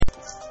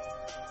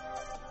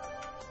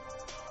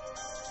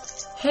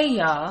Hey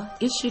y'all,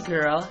 it's your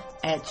girl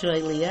at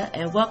Joy Leah,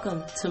 and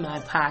welcome to my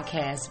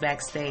podcast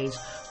Backstage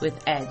with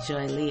at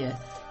Joy Leah.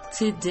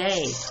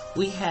 Today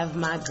we have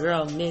my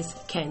girl Miss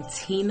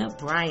Cantina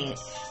Bryant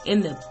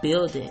in the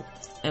building,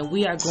 and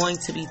we are going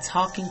to be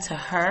talking to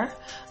her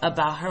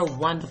about her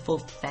wonderful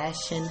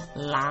fashion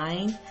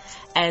line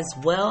as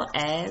well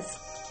as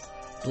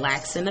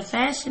blacks in the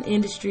fashion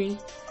industry.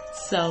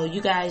 So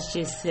you guys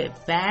just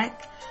sit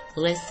back,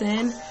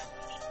 listen,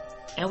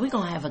 and we're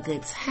gonna have a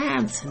good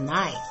time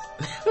tonight.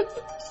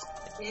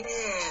 Yeah.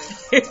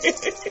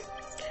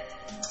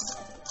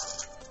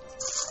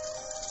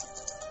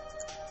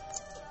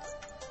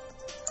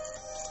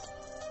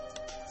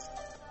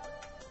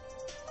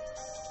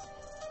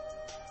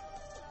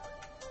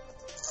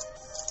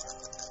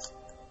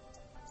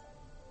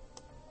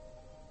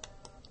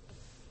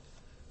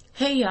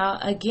 Hey y'all,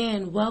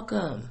 again,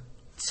 welcome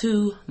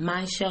to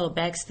my show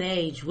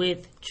Backstage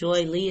with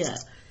Joy Leah.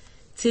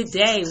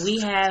 Today we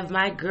have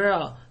my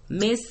girl,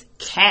 Miss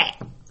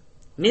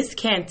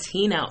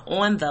Cantina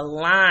on the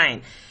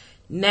line.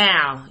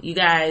 Now, you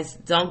guys,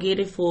 don't get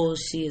it fooled.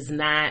 She is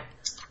not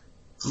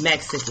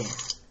Mexican.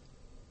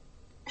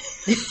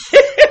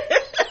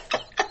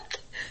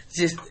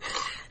 Just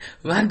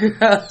my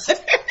girl.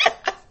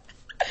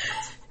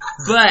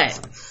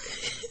 But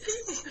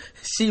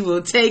she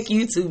will take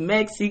you to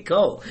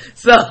Mexico.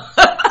 So,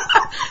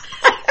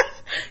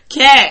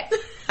 Kat,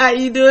 how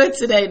you doing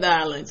today,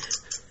 darling?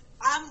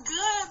 I'm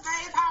good,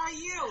 babe. How are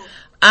you?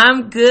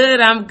 I'm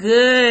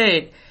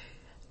good.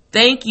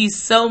 Thank you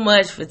so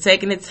much for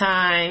taking the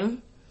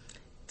time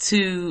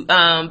to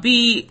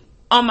be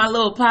on my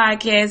little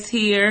podcast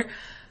here.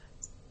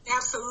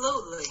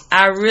 Absolutely.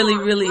 I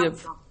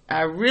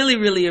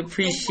really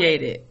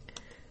appreciate it.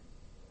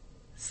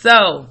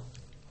 So,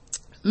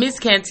 Miss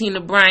Cantina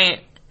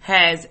Bryant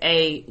has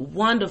a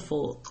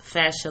wonderful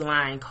fashion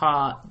line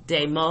called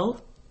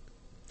Demo,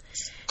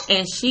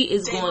 and she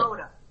is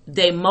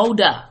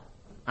Demoda.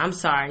 I'm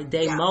sorry,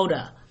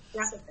 Demoda.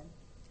 That's okay.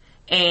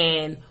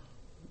 And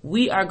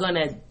we are going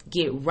to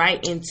get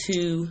right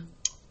into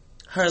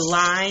her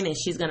line, and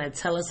she's going to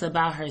tell us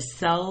about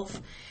herself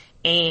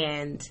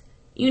and,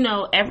 you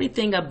know,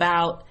 everything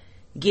about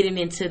getting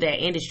into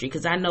that industry,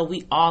 because I know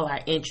we all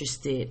are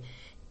interested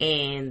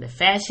in the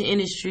fashion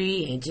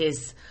industry and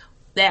just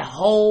that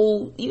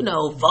whole, you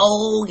know,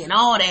 Vogue and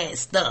all that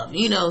stuff,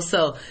 you know,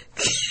 so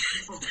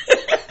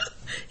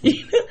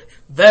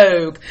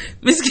Vogue.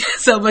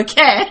 But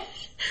Kat,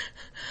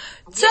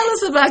 tell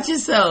us about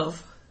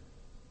yourself.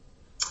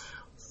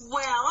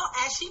 Well,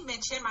 as she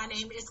mentioned, my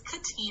name is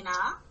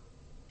Katina,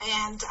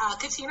 and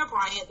Katina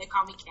Bryant, they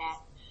call me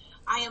Kat.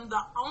 I am the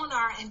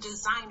owner and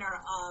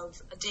designer of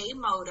Day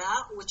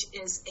Moda, which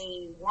is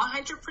a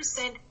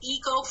 100%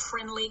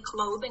 eco-friendly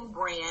clothing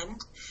brand.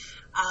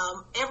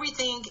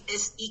 Everything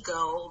is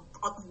eco.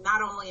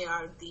 Not only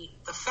are the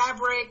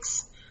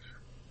fabrics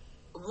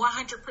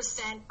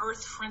 100%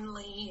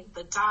 earth-friendly,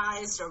 the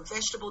dyes are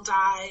vegetable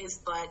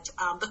dyes, but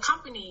the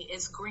company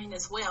is green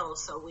as well,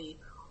 so we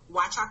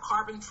watch our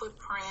carbon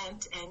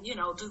footprint and, you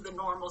know, do the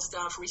normal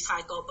stuff,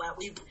 recycle, but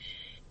we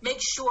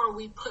make sure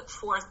we put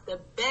forth the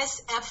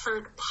best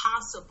effort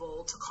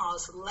possible to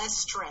cause less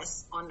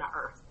stress on the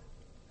earth.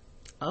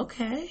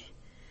 Okay.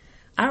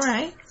 All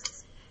right.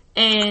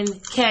 And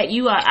Kat,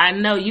 I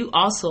know you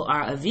also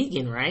are a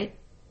vegan, right?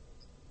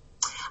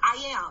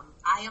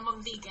 I am a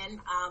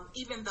vegan,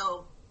 even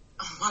though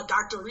my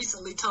doctor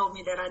recently told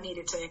me that I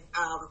needed to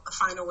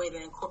find a way to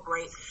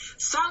incorporate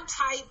some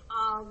type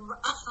of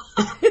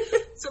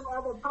some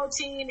other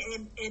protein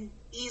and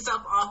ease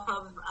up off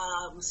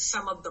of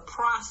some of the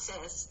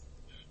processed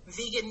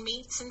vegan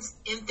meats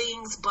and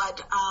things.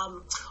 But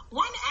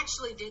one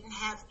actually didn't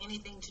have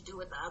anything to do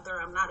with the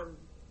other. I'm not a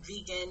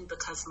vegan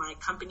because my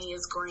company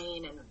is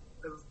green and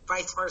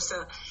vice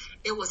versa.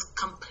 It was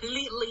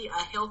completely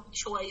a health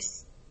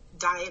choice,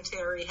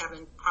 dietary,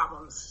 having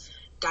problems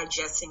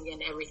digesting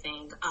and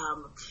everything,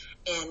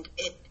 and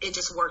it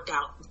just worked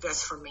out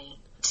best for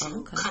me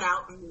to cut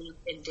out meat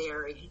and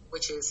dairy,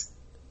 which is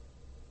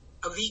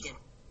a vegan,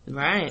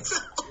 right?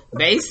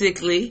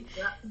 Basically.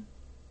 Yeah.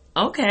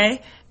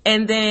 Okay.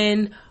 And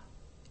then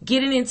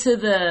getting into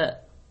the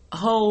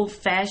whole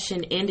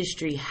fashion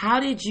industry, how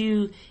did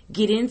you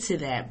get into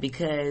that?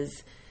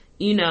 Because,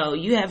 you know,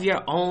 you have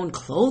your own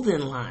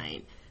clothing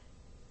line,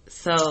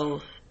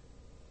 so.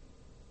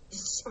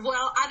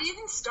 Well, I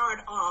didn't start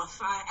off.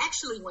 I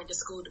actually went to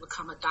school to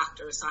become a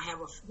doctor, so I have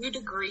a few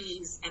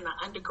degrees and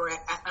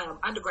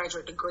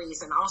undergraduate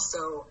degrees, and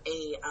also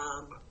a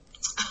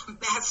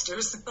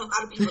master's. A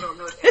lot of people don't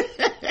know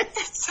that.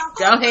 So,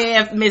 go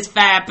ahead, Miss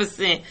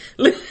 5%.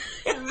 That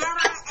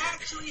I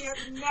actually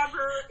have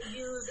never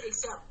used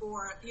except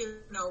for,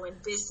 you know, in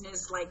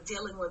business, like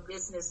dealing with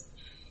business.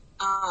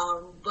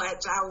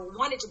 But I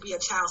wanted to be a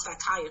child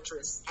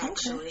psychiatrist,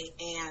 actually,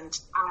 and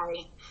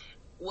I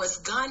was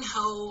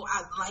gun-ho.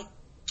 I like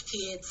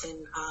kids,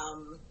 and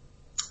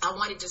I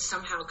wanted to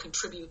somehow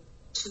contribute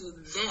to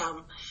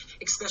them,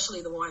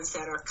 especially the ones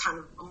that are kind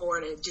of more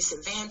at a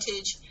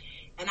disadvantage.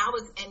 And I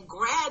was in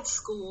grad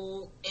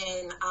school,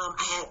 and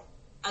I had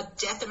a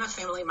death in my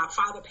family. My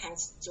father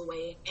passed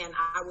away, and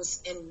I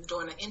was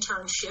doing an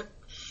internship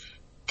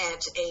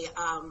at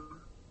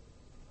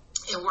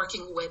and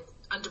working with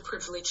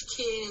underprivileged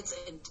kids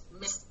and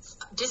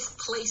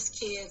displaced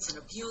kids and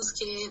abused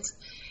kids.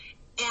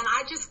 And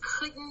I just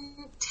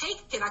couldn't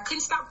take it. I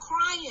couldn't stop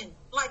crying,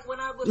 like when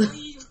I would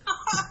leave.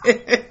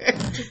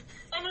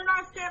 And then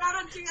I said, I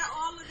done did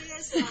all of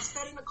this. And I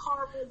sat in the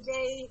car for a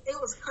day. It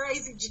was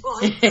crazy,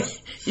 Joy.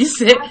 You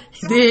said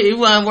it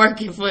wasn't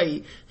working for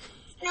you.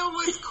 It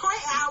was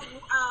crazy.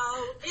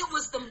 It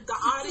was the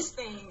oddest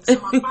thing. So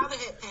my father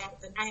had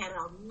passed, and I had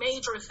a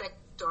major effect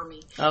on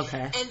me.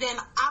 Okay. And then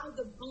out of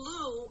the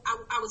blue,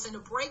 I was in the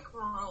break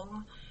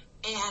room,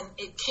 and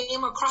it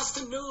came across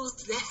the news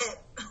that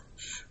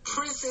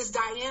Princess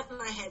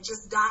Diana had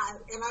just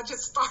died, and I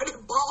just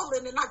started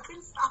bawling, and I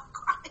couldn't stop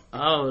crying.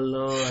 Oh,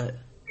 Lord.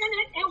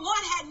 And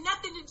one had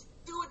nothing to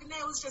do with the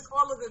name. It was just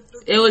all of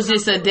the it was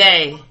just a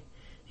day.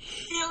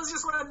 It was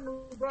just one of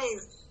the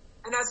days.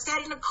 And I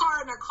sat in the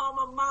car, and I called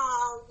my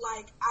mom,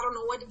 like, I don't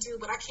know what to do,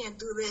 but I can't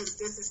do this.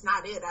 This is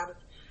not it.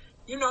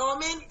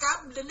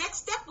 The next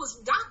step was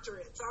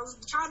doctorate. So I was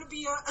trying to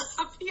be a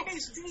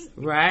PhD.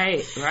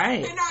 Right.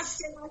 And I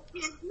said, I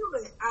can't do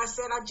it. I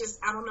said,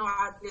 I don't know.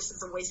 This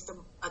is a waste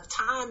of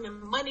time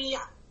and money,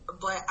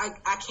 but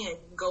I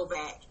can't go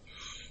back.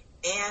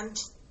 And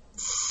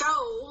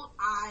so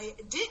I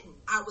didn't.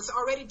 I was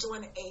already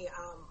doing a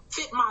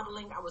fit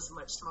modeling. I was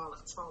much smaller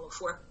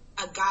for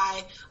a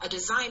guy, a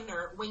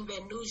designer, Wayne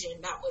Van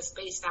Nugent, that was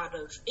based out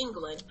of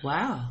England.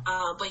 Wow.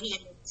 But he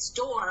had a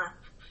store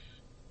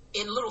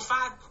in Little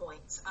 5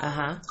 Points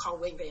called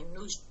Wayne Van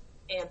Nugent.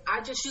 And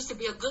I just used to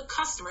be a good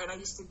customer, and I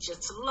used to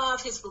just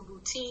love his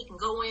boutique and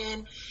go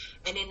in.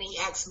 And then he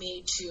asked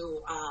me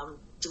to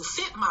do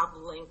fit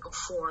modeling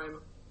for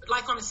him,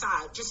 like on the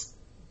side, just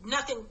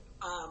nothing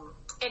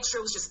extra.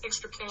 It was just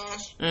extra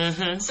cash.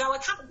 Mm-hmm. So I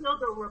kind of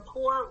built a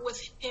rapport with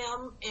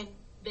him, and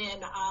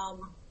then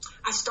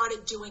I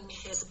started doing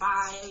his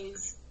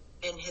buys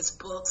and his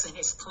books and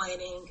his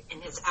planning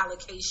and his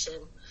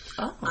allocation.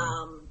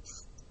 Oh.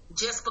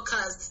 Just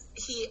because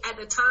at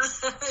the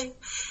time,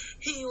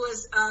 he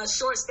was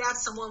short-staffed.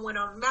 Someone went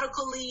on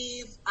medical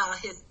leave.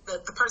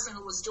 The person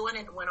who was doing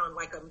it went on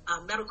like a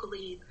medical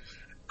leave,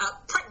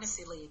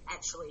 pregnancy leave,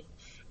 actually.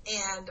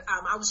 And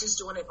I was just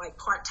doing it like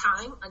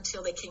part-time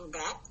until they came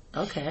back.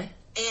 Okay.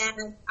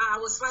 And I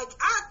was like,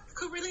 I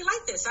could really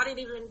like this. I didn't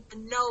even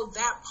know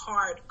that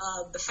part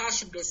of the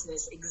fashion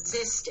business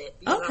existed.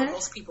 Okay.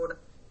 Most people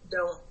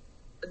don't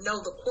know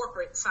the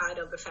corporate side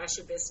of the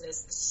fashion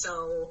business.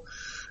 So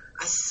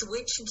I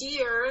switched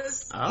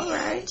gears. All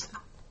right.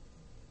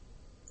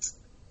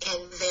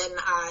 And then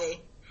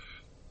I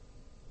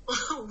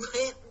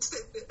went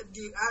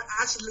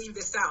I should leave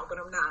this out, but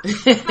I'm not.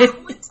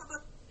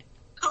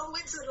 I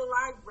went to the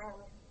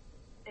library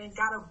and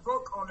got a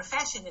book on the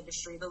fashion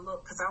industry to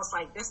look, because I was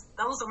like,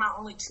 those are my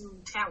only two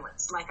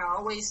talents. Like, I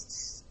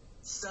always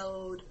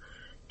sewed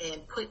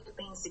and put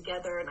things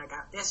together, and I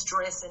got this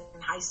dress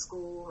in high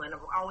school, and I've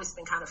always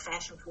been kind of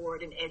fashion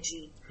forward and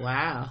edgy.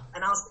 Wow.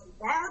 And I was like,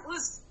 that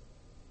was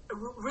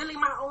really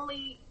my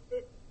only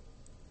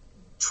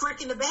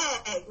trick in the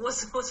bag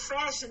was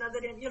fashion, other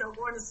than,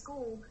 going to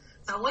school.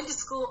 So I went to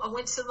school, I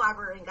went to the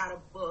library and got a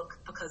book,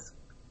 because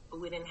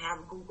we didn't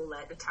have Google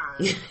at the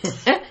time.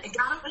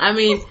 I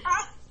mean,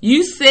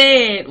 you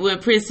said when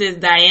Princess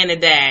Diana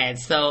died,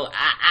 so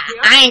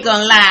I ain't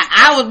gonna lie,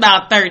 I was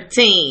about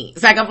 13.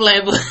 It's like a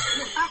playbook.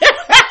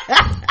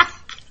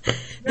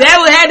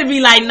 That had to be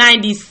like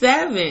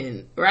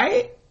 97,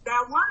 right?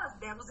 That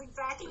was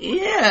exactly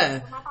what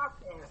yeah. my papa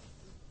said.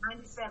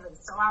 97.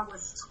 So I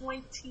was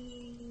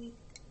 22.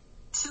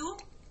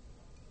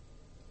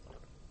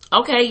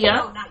 Okay, yeah.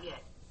 No, not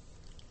yet.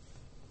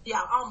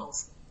 Yeah,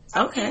 almost.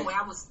 Okay. Anyway,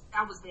 I was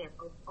there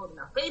old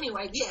enough. But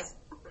anyway, yes.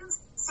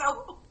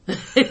 So went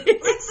to the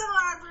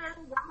library,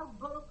 got a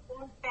book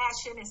on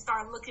fashion, and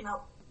started looking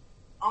up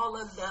all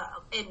of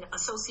and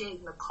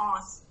associating the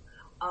cost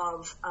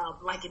of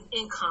like an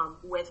income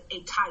with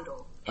a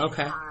title.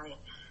 Okay. And I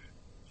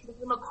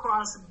came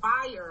across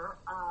buyer,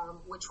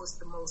 which was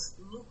the most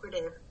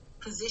lucrative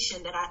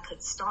position that I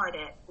could start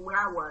at where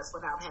I was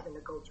without having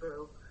to go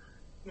through,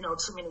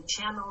 too many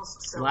channels.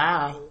 So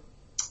wow. I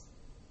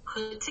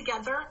put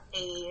together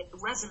a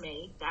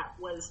resume that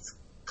was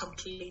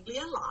completely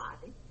a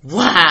lie.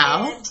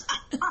 Wow.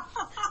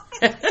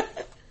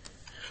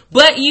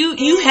 But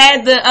you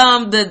had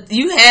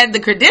the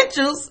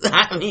credentials.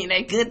 I mean,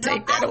 they could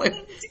take that away.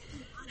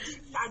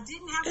 I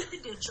didn't have the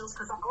credentials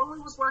because I only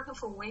was working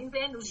for Wayne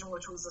Van Nugent,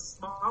 which was a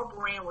small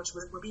brand, which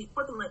would be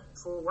equivalent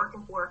for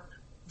working for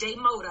Day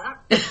Moda.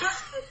 With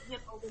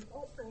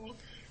that thing.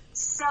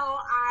 So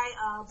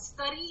I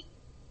studied,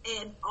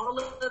 and all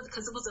of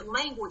because it was a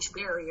language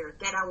barrier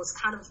that I was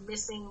kind of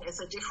missing as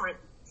a different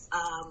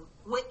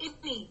with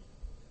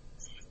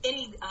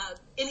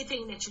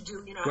anything that you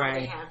do, right.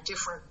 They have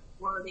different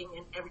wording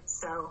and everything.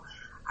 So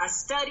I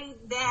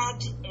studied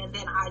that, and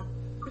then I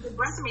put the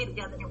resume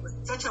together, and it was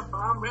such a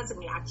bomb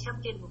resume. I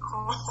kept getting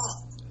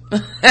calls.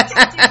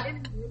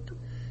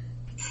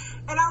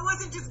 And I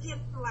wasn't just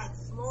did like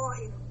small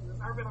interviews.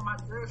 I remember my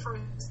very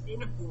first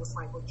interview was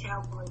like with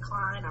Calvin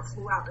Klein. I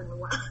flew out in the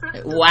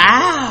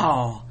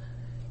Wow.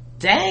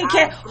 Dang,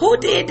 who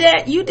did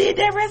that? You did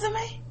that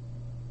resume?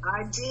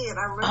 I did.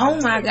 Oh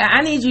my God.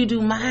 I need you to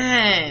do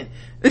mine.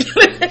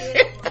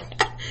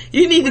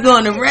 You need to go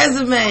on the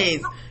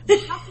resumes.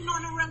 Nothing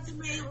on the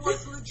resume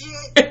was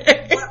legit.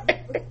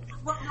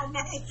 What my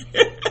name?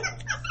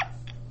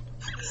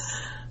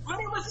 But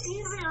it was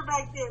easier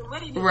back then.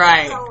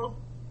 Right. So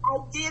I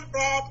did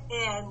that,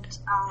 and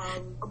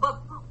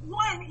but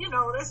one,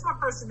 that's my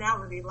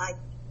personality. Like,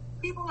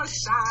 people are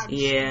shy.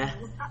 Yeah.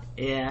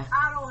 Yeah.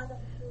 I don't want to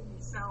do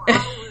it, so I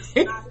was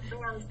not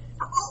embarrassed.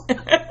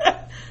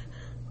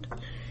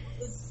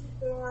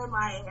 In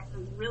my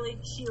really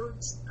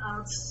cute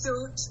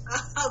suit,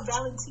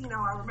 Valentino.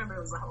 I remember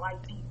it was a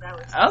light pink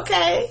Valentino.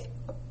 Okay.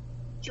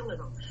 Killing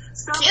them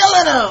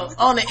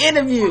on the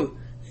interview.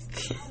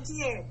 I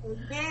did,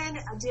 and then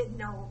I didn't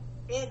know.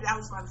 And that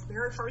was my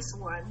very first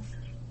one,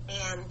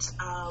 and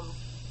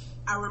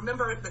I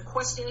remember the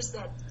questions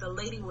that the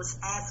lady was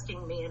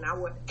asking me, and I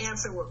would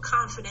answer with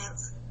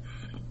confidence,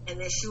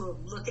 and then she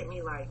would look at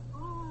me like,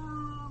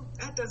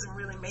 that doesn't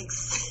really make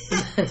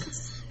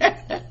sense.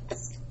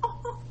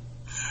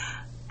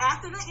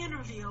 After the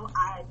interview,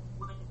 I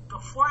would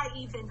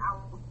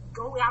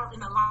go out in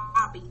the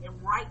lobby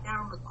and write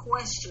down the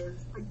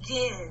questions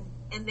again,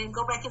 and then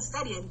go back and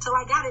study it until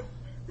I got it.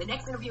 The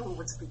next interview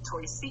was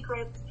Victoria's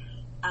Secret,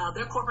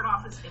 their corporate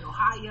office in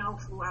Ohio.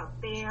 Flew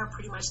out there,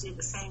 pretty much did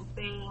the same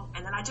thing,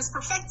 and then I just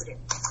perfected it.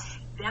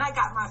 Then I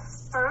got my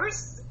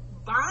first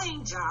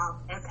buying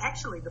job as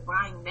actually the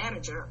buying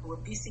manager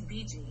with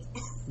BCBG.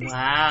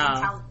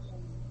 Wow.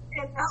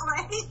 in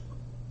LA.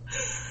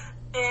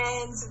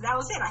 And that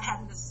was it. I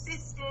had an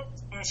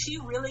assistant, and she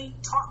really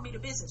taught me the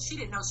business. She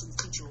didn't know she was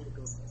teaching me the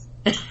business.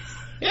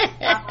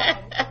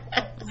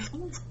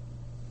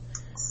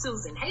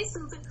 Susan. Hey,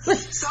 Susan.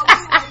 So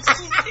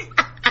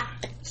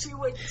she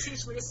would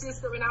teach me the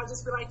system, and I would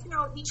just be like,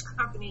 each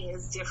company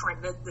is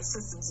different. The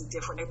systems are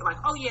different. They'd be like,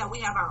 oh, yeah, we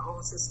have our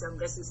own system.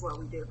 This is what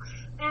we do.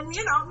 And,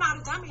 I'm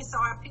not a dummy, so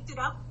I picked it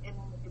up, and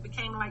it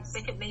became like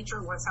second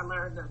nature once I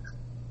learned the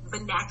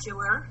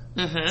vernacular.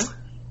 Mm-hmm.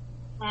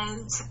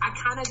 And I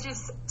kind of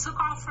just took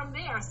off from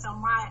there. So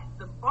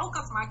the bulk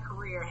of my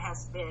career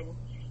has been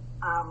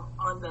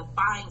on the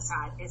buying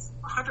side. It's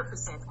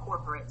 100%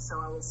 corporate. So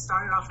I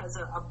started off as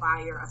a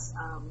buyer,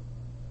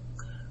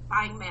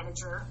 buying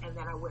manager, and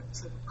then I went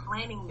to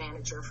planning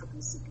manager for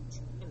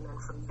BCBG. And then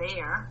from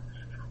there,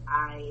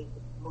 I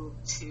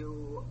moved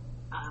to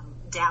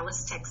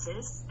Dallas,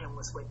 Texas, and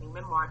was with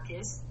Neiman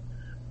Marcus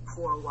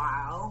for a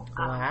while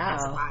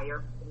as a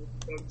buyer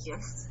for their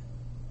gifts.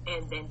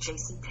 And then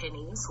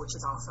JCPenney's, which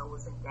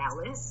was in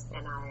Dallas,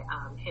 and I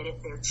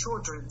headed their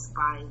children's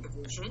buying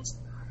division.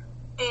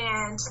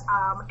 And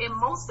in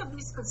most of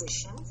these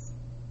positions,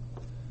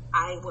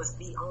 I was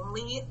the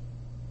only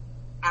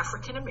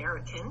African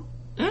American,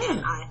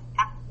 and I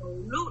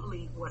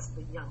absolutely was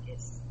the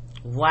youngest.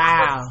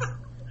 Wow.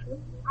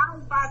 I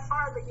was by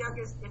far the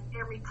youngest in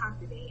every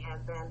company.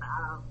 And then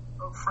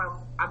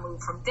I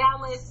moved from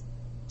Dallas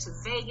to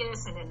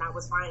Vegas, and then I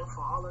was buying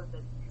for all of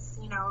the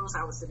casinos.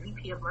 I was the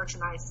VP of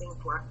merchandising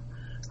for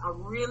a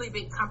really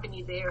big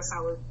company there, so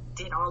I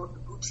did all of the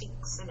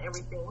boutiques and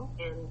everything.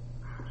 And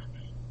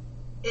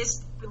it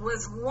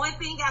was one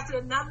thing after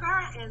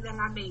another, and then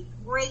I made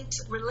great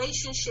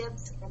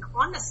relationships. And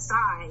on the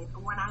side,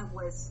 when I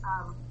was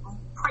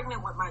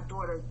pregnant with my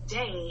daughter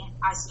Day,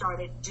 I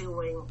started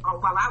doing,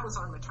 while I was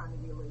on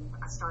maternity leave,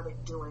 I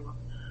started doing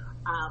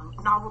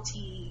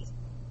novelty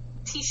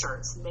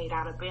T-shirts made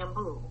out of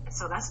bamboo.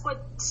 So that's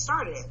what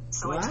started it.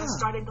 So wow. I just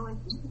started doing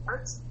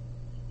T-shirts,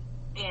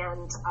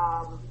 and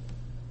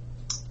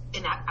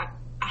I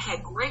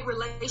had great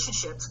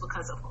relationships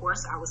because, of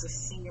course, I was a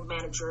senior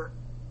manager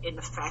in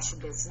the fashion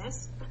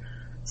business.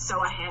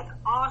 So I had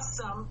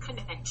awesome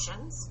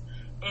connections,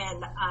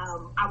 and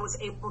I was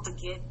able to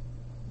get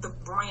the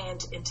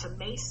brand into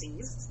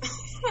Macy's.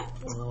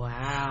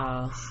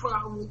 Wow.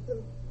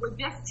 With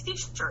just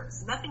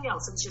T-shirts, nothing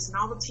else. It was just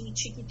novelty,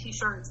 cheeky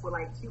T-shirts with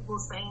like cute little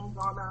sayings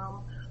on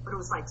them, but it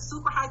was like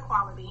super high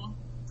quality.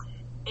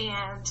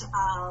 And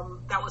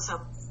that was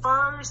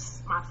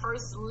my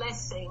first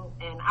lesson,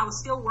 and I was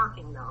still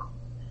working though.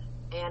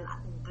 And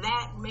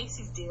that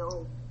Macy's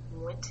deal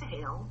went to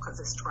hell because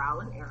it's trial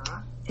and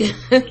error.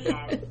 And they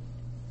had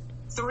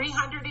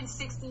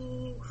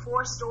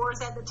 364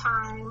 stores at the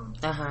time.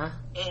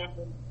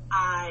 And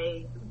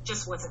I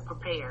just wasn't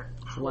prepared.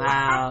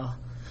 Wow.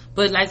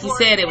 But like you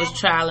said, it was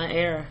trial and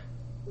error.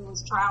 It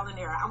was trial and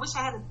error. I wish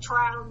I had a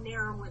trial and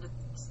error with a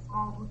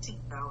small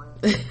boutique though,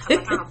 because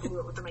I kind of blew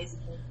it with the Macy's.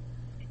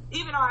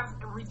 Even though I've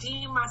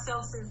redeemed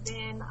myself since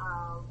then,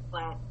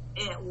 but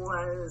it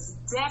was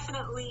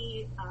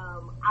definitely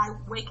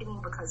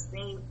eye-awakening because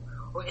they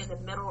were in the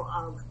middle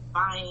of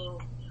buying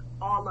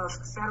all of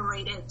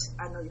Federated.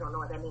 I know you don't know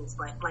what that means,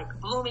 but like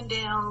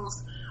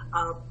Bloomingdale's,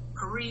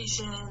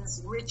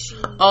 Parisians,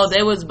 Ritchie. Oh,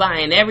 they was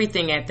buying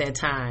everything at that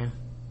time.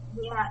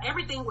 Yeah,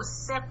 everything was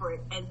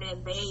separate, and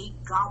then they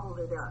gobbled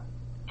it up.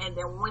 And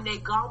then when they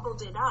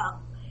gobbled it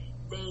up,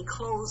 they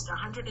closed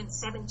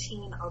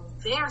 117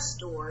 of their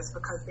stores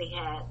because they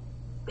had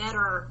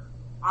better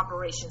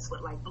operations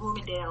with like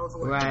Bloomingdale's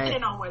or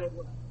depending on where they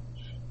were.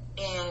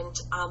 And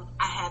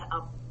I had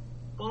a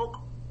bulk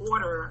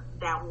order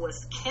that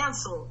was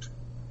canceled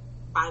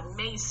by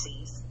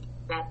Macy's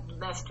that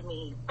left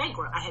me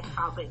bankrupt. I had to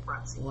file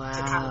bankruptcy to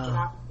kind of get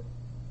out.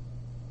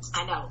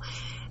 I know.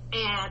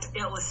 And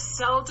it was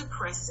so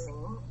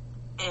depressing,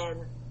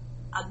 and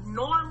a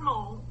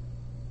normal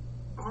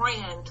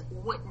brand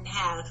wouldn't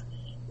have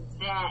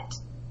that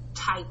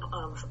type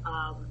of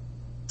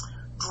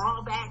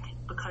drawback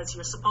because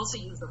you're supposed to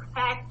use a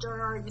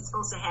factor, you're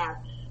supposed to have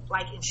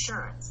like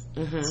insurance.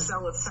 Mm-hmm.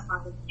 So if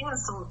somebody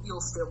canceled,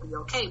 you'll still be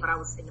okay. But I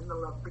was in the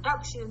middle of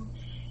production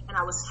and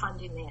I was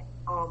funding it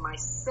all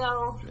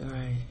myself.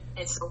 Right.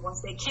 And so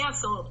once they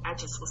canceled, I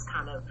just was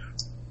kind of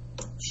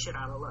shit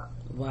out of luck.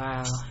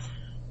 Wow.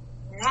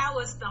 That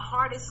was the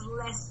hardest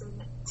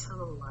lesson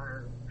to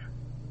learn.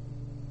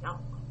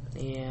 Yep.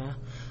 Yeah.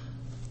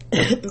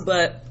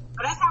 But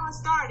that's how I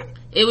started.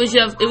 It was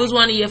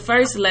one of your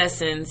first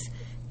lessons,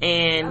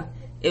 and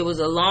it was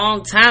a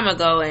long time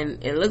ago,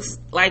 and it looks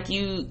like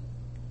you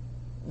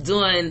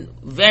doing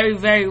very,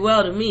 very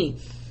well to me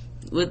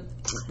with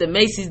the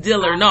Macy's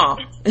dealer and all.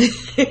 Like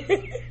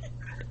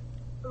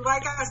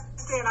I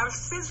said, I've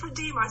since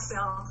redeemed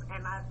myself,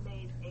 and I've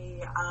made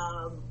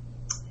a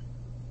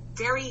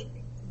very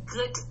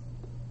good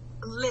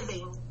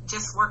living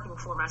just working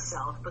for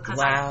myself because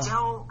I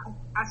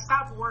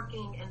stopped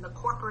working in the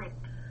corporate.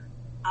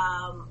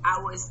 I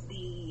was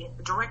the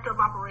director of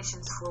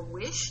operations for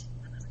Wish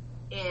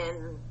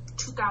in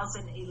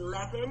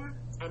 2011,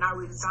 and I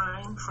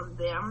resigned from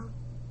them.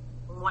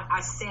 What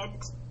I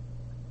said,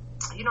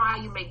 you know how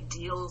you make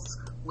deals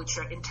with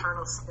your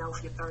internal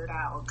self, your third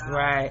eye, or God?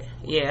 Right,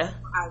 yeah.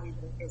 I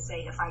would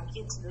say, if I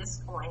get to this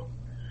point,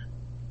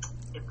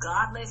 if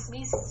God lets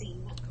me see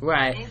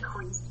an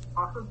increase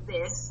off of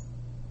this,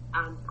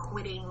 I'm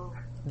quitting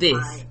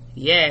this.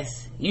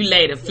 Yes, you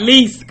laid a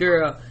fleece,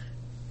 girl.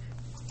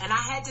 And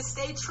I had to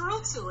stay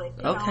true to it.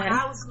 You know, and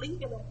I was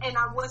leaving it, and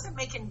I wasn't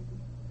making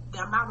the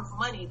amount of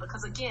money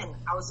because, again,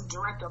 I was the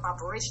director of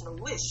operational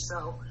Wish,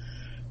 so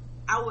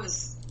I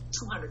was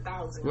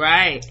 $200,000.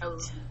 Right. That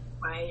was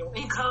my annual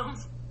income.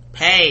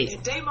 Paid.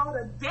 And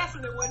Daymona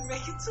definitely wasn't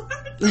making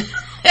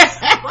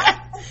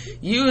 $200,000.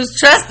 You was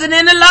trusting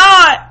in the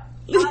Lord.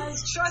 I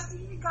was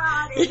trusting in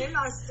God, and then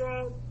I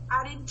said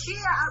I didn't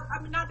care.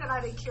 I mean, not that I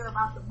didn't care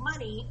about the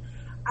money.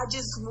 I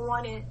just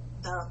wanted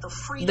the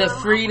freedom. The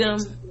freedom,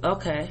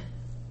 okay.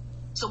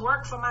 To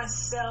work for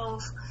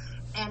myself,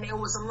 and it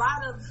was a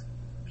lot of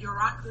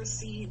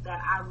bureaucracy that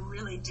I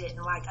really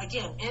didn't like.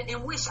 Again,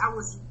 in Wish I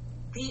was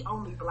the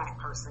only black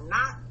person,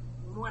 not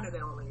one of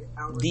the only.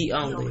 I was the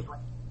only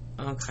black.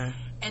 Okay.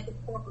 At the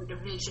corporate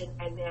division,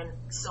 and then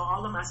so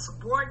all of my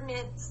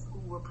subordinates who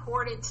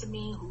reported to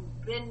me,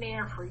 who've been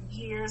there for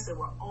years, they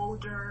were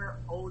older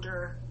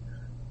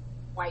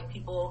white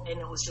people, and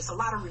it was just a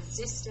lot of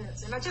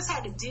resistance, and I just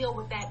had to deal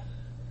with that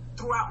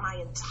throughout my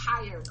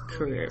entire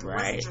career.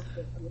 Right.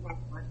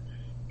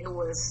 It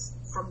was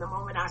from the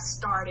moment I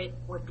started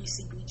with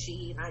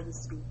BCBG, and I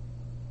used to be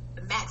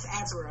Max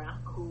Azra,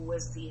 who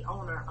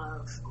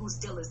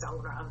still is the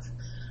owner of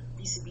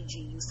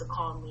BCBG, used to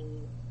call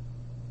me,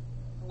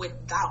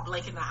 without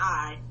blinking an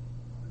eye,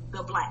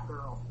 the black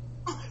girl.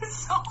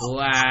 So,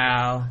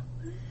 wow.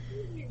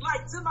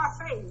 Like, to my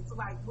face,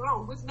 like,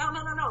 whoa,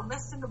 no,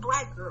 listen to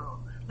black girl.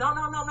 No.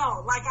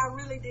 Like, I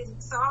really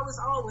didn't. So I was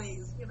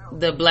always,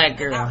 the black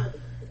girl.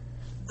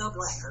 The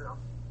black girl.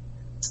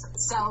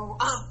 So,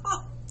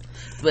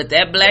 but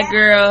that black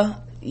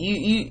girl,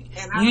 you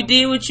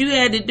did what you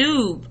had to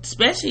do,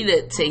 especially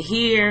to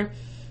hear,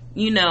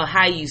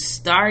 how you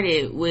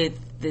started with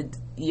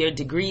your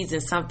degrees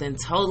in something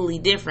totally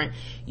different.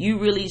 You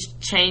really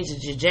changed the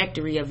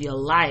trajectory of your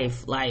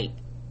life, like,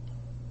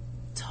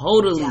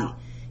 totally. Yeah.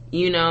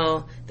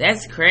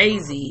 That's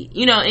crazy.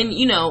 In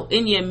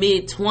your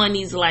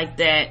mid-20s like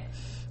that,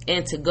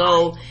 and to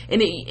go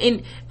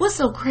and what's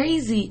so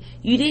crazy,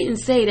 you didn't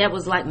say that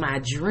was like my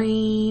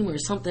dream or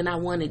something I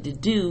wanted to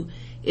do.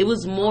 It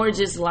was more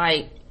just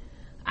like,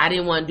 I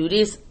didn't want to do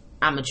this,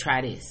 I'm gonna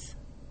try this.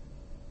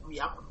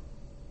 Yep.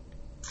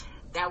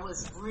 That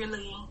was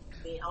really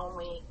the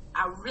only,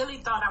 I really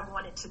thought I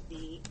wanted to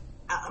be,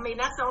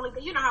 that's the only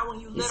thing. You know how when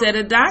you said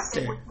a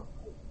doctor,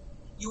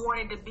 you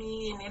wanted to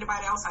be, and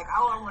anybody else like,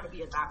 oh, I want to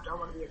be a doctor, I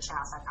want to be a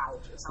child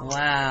psychologist.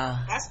 Wow.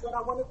 That's what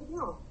I wanted to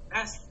do.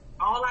 That's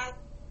all I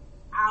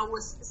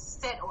was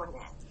set on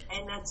that.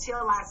 And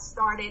until I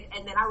started,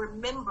 and then I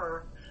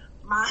remember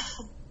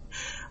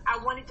I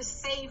wanted to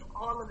save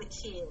all of the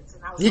kids.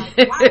 And I was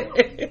like, why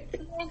would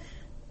we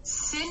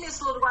send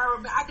this little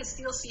girl, I could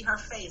still see her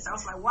face. I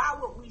was like, why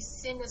would we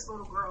send this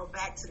little girl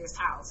back to this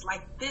house?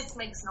 Like, this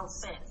makes no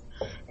sense.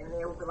 And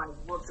they would be like,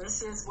 well,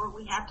 this is what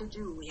we have to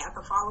do. We have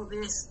to follow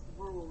this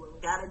rule, and we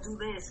got to do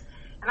this.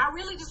 And I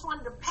really just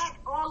wanted to pack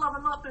all of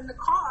them up in the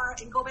car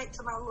and go back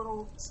to my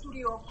little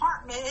studio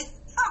apartment.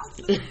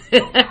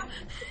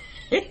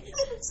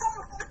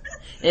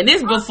 And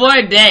this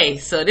before day,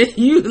 so this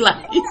you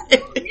like. I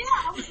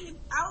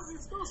was in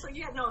school, so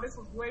this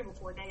was way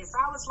before day. So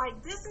I was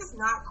like, this is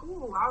not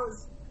cool. I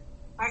was,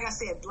 like I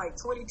said, like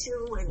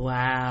 22. And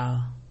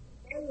wow.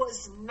 It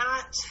was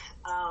not,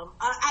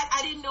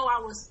 I didn't know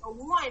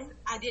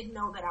I didn't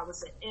know that I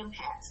was an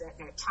empath at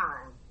that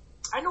time.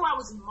 I knew I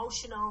was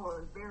emotional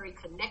and very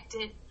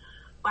connected,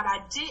 but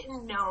I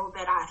didn't know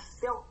that I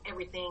felt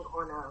everything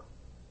on a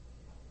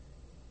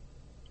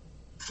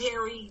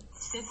very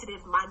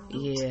sensitive,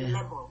 minute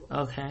level.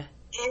 Okay.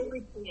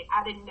 Everything.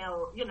 I didn't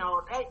know,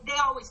 they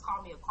always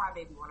called me a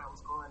crybaby when I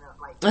was growing up,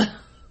 like,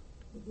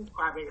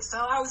 crybaby. So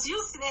I was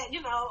used to that,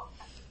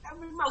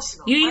 I'm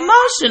emotional. You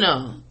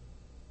emotional.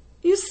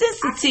 You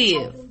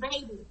sensitive.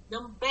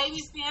 Them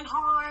babies being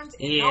harmed,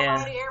 and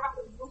everybody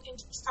looking,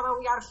 just telling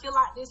we got to fill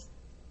out this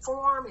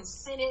form and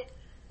send it,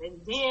 and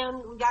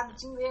then we got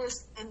to do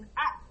this, and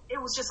it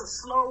was just a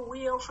slow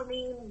wheel for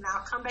me. And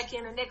I'll come back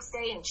in the next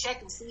day and check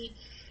and see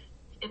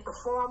if the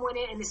form went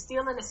in, and it's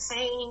still in the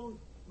same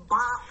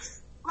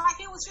box.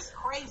 Like, it was just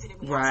crazy to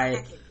me.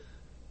 Right.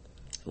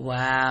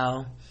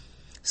 Wow.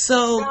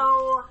 So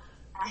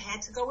I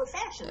had to go with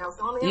fashion. That was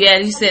the only. Yeah,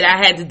 you said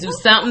I had to do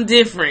something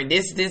different.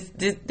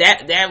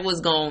 That was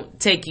gonna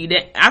take you.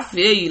 That I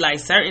feel you. Like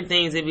certain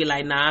things, it'd be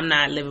like, nah, I'm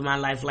not living my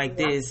life like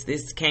this.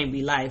 This can't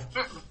be life.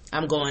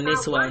 I'm going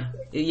this way.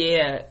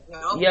 Yeah,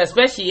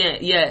 especially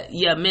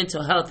yeah,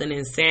 mental health and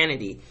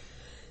insanity.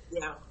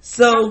 Yeah.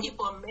 So some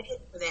people are made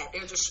for that.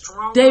 They're just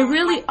strong. They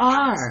really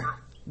are.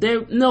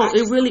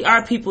 It really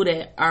are people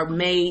that are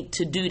made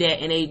to do that,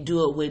 and they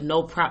do it with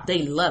no prop. They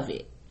love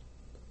it.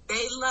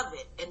 They love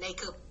it, and they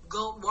could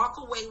walk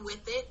away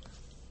with it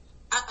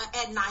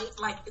at night,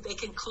 like they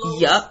can close.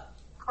 Yep.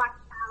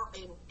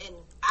 And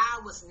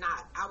I was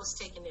not. I was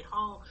taking it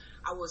home.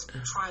 I was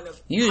trying to.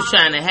 You was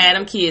trying to have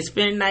them kids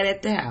spend the night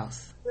at the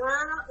house.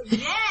 Girl,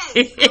 yes.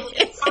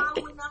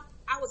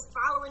 I was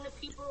following the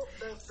people.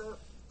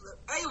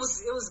 It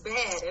was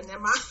bad, and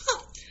then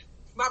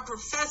my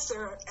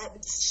professor,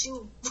 she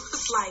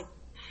was like,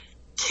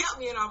 kept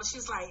me in all, but she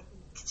was like,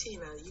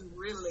 Katina, you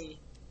really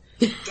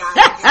got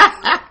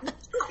to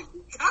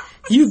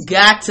you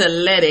got to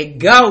let it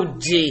go,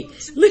 G.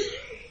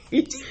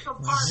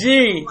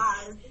 G.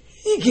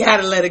 You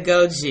gotta let it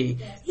go, G.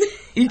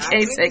 You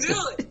can't take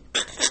it.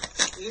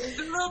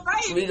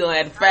 We gonna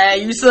have to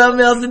find you something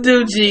else to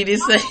do, G.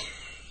 This ain't. If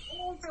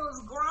it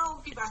was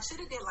grown people, I should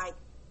have been like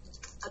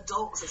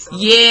adults or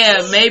something.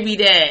 Yeah, maybe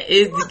that.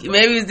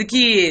 Maybe it's the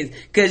kids,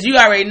 cause you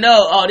already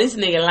know. Oh, this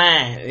nigga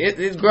lying.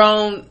 This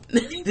grown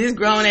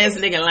ass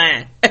nigga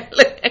lying.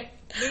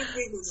 These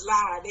niggas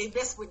lie. They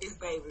best with this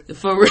baby.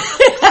 For real.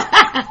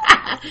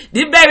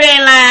 This baby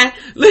ain't lying.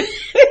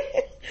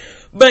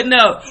 But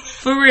no,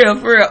 for real.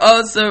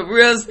 Oh, so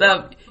real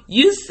stuff.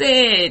 You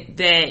said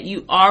that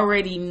you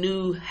already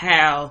knew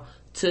how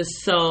to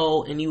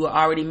sew and you were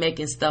already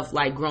making stuff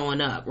like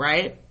growing up,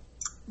 right?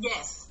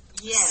 Yes.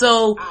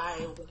 So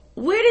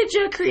where did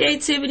your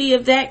creativity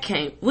of that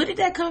where did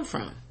that come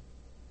from?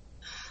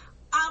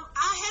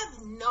 I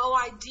have no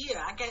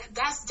idea.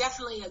 That's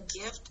definitely a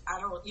gift.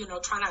 I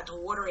don't, try not to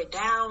water it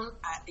down.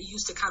 I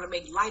used to kind of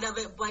make light of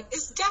it, but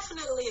it's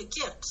definitely a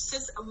gift.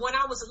 Since when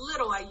I was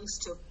little, I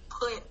used to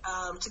put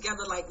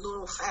together like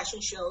little fashion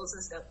shows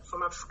and stuff for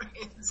my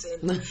friends,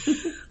 and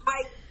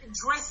like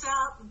dress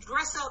up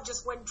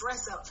just wasn't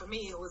dress up for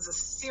me. It was a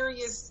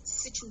serious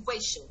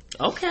situation.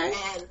 Okay.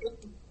 And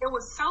it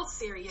was so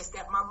serious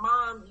that my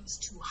mom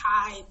used to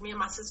hide. Me and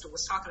my sister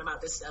was talking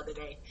about this the other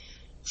day.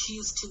 She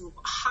used to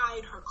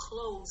hide her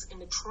clothes in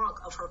the trunk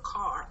of her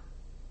car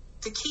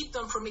to keep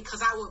them from me,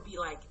 because I would be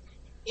like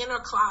in her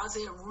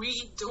closet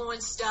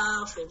redoing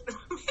stuff, and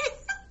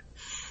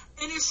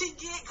and if she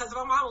because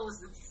my mom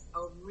was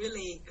a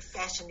really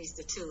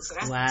fashionista too, so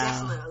that's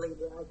definitely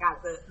where I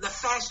got the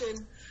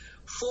fashion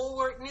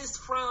forwardness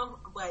from.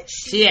 But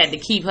she had to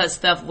keep her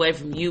stuff away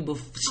from you.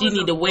 Before she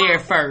need to wear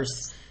it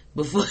first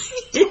before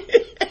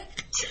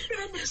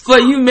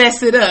you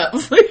mess it up.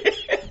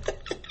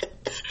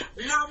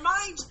 Now,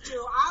 mind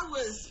you, I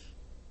was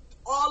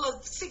all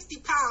of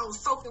 60 pounds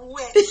soaking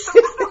wet.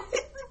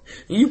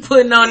 You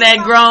putting on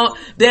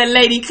that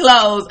lady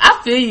clothes. I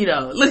feel you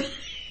though. Look,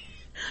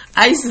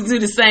 I used to do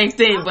the same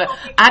thing, but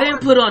I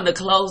didn't put on the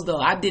clothes though.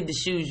 I did the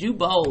shoes. You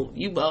bold.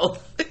 I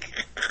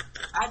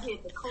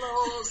did the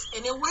clothes,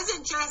 and it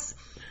wasn't just.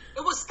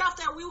 It was stuff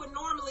that we would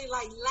normally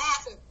like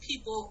laugh at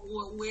people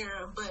were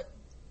wearing, but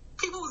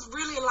people was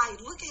really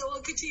like, "Look at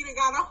what Katina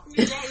got on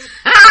today."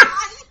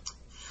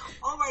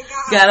 Oh my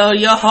God. Got on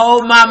your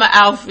whole mama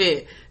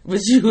outfit,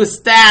 but you was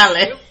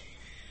styling.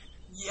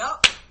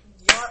 Yep.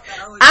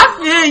 I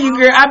feel you,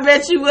 girl. I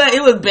bet you would.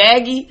 It was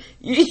baggy.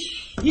 They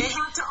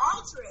have to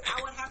alter it.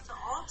 I would have to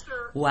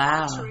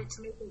alter it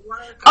to make it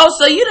work. Oh,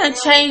 so you done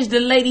changed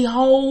the lady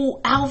whole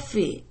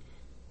outfit.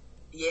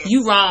 Yes.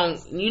 You wrong.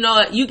 You know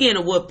what? You getting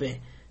a whooping.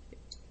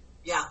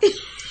 Yeah.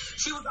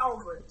 She was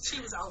over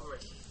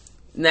it.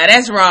 Now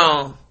that's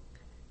wrong.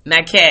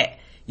 Now, Kat.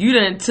 You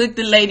done took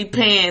the lady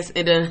pants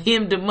and done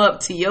hemmed them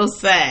up to your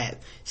size.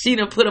 She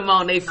done put them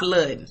on, they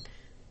flooding.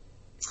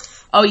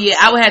 Oh yeah,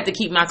 I would have to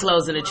keep my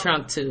clothes in the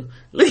trunk too.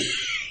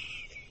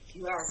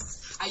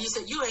 Yes. I used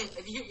to,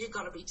 you're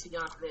going to be too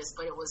young for this,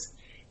 but it was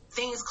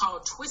things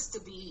called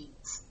twisted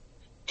beads.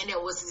 And it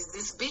was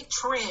this big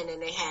trend,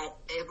 and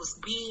it was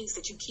beads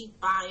that you keep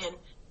buying.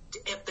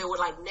 If they were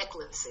like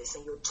necklaces,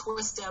 and you would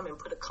twist them and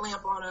put a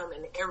clamp on them,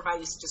 and everybody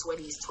used to just wear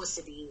these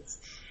twisted beads.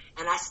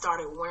 And I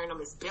started wearing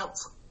them as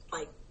belts,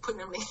 like putting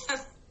them in.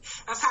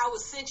 That's how I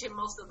was cinching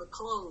most of the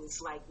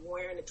clothes, like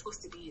wearing the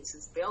twisted beads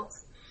as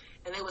belts.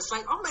 And they was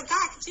like, oh my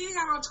God, Katina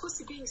got on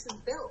twisted beads as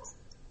belts.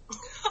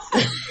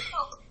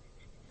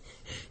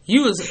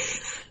 You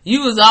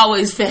was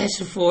always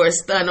fashion for a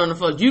stunt on the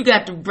phone. You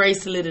got the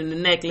bracelet and the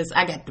necklace.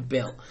 I got the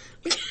belt.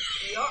 Yep.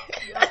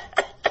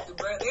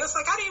 They was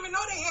like, I didn't even know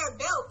they had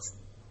belts.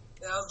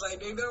 And I was like,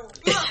 they don't.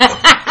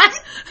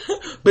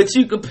 But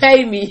you could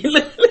pay me.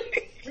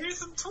 Here's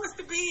some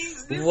twisted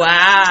beads.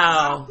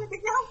 Wow.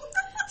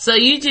 So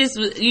you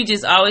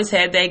just always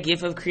had that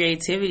gift of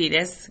creativity.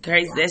 That's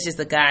crazy. Yeah. That's just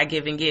a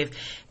God-given gift.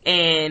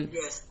 And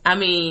yes. I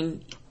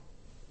mean,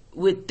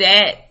 with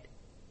that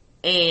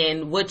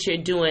and what you're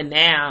doing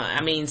now,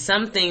 I mean,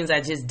 some things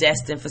are just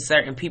destined for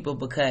certain people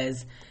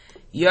because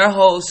your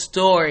whole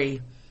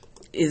story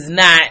is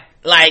not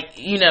like,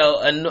 you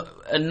know,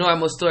 a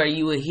normal story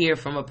you would hear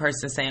from a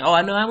person saying, oh,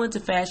 I know I went to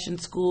fashion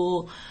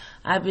school.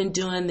 I've been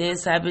doing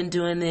this.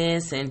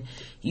 And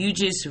you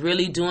just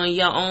really doing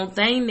your own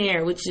thing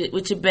there with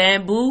your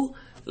bamboo.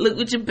 Look,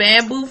 with your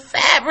bamboo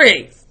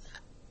fabrics.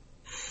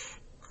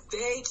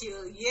 Thank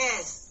you.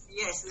 Yes.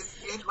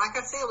 Like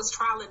I said, it was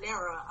trial and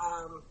error.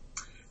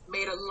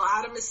 Made a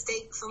lot of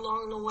mistakes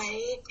along the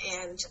way,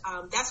 and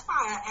that's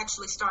why I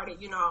actually started.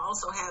 You know, I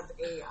also have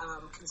a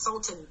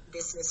consulting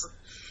business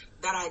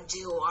that I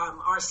do,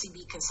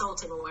 RCB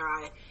Consulting, where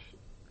I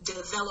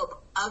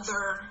develop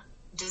other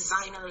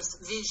designers'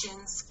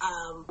 visions,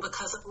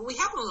 because we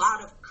have a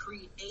lot of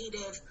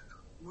creative,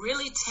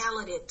 really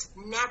talented,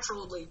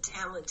 naturally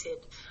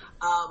talented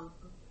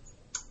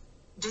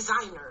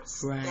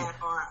designers right. that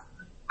are,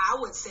 I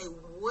would say,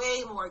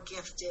 way more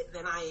gifted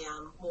than I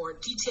am, more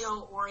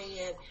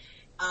detail-oriented,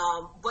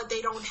 but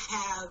they don't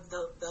have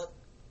the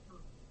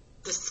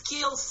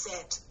skill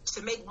set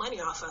to make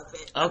money off of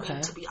it. Okay. I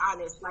mean, to be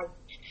honest,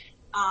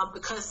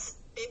 because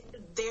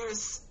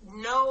there's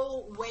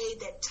no way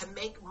that to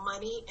make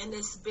money in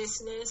this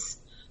business,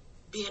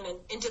 being an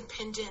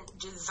independent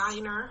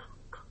designer,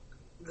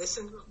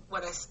 listen to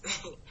what I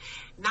say,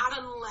 not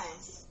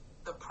unless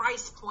the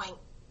price point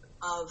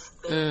of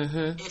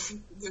the, if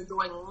you're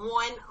doing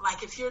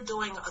if you're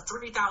doing a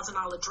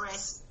 $3,000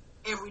 dress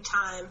every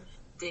time,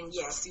 then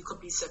yes, you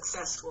could be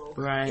successful.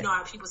 Right. You know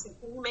how people say,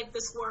 can you make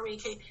this for me?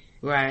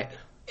 Right.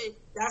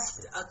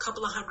 That's a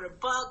couple of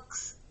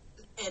 $100,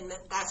 and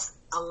that's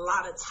a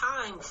lot of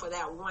time for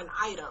that one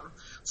item.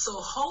 So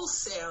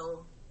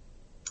wholesale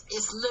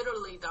is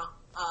literally the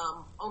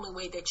only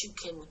way that you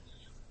can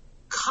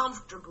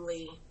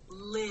comfortably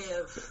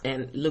live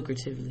and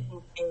lucratively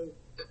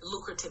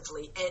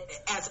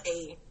as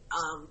a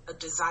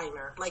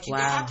designer. Like you wow.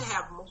 have to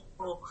have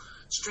multiple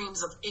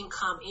streams of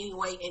income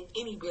anyway in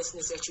any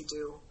business that you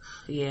do.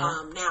 Yeah.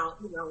 Now,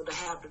 you know, to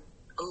have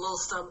a little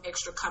some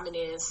extra coming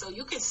in, so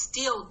you can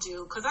still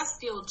do, because I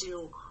still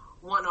do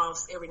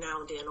one-offs every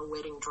now and then, a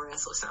wedding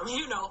dress or something,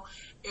 you know,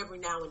 every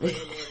now and then.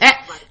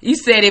 You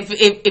said if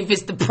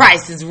it's the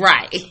price is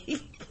right.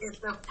 If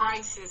the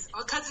price is,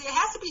 because it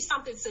has to be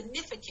something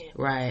significant.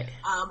 Right.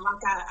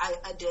 Like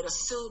I did a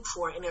suit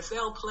for an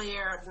NFL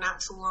player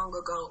not too long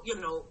ago, you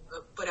know,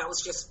 but that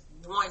was just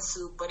one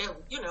suit, but it,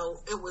 you know,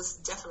 it was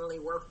definitely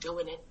worth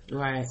doing it.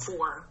 Right.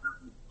 For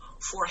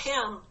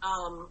him,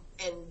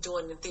 and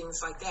doing the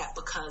things like that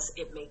because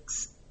it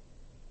makes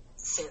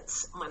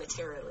sense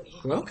monetarily.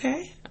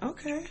 Okay.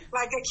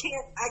 Like I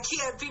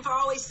can't. People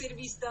always say to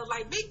me stuff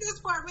like, "Make this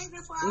part." I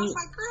was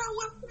like, "Girl,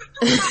 what?"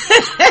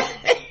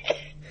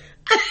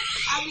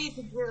 I need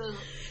to do.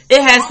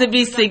 It has to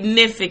be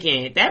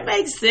significant. That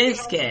makes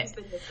sense, Kat.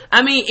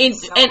 I mean,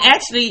 and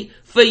actually,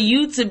 for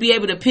you to be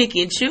able to pick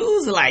and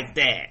choose like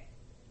that,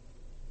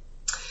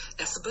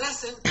 that's a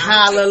blessing.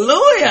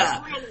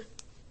 Hallelujah.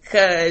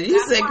 Cause you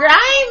said, "Girl,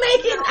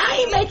 I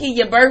ain't making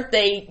your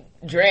birthday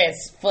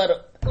dress for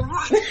the."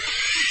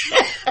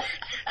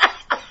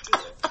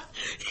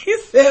 He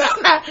said,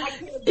 "I'm not." I'm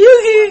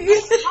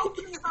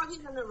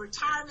in the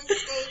retirement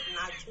state, and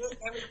I get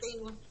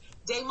everything.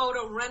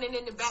 Daymoto running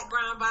in the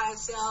background by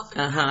itself,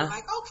 and I'm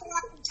like, okay,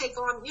 I can take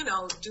on, you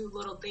know, do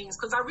little things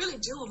because I really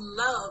do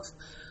love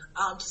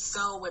to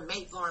sew and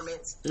make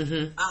garments.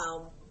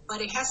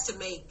 But it has to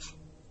make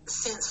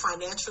sense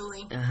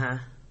financially.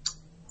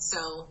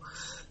 So,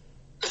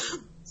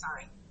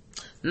 sorry.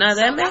 No,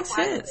 that makes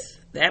sense.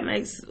 That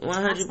makes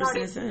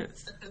 100%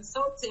 sense.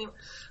 Consulting,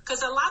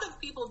 because a lot of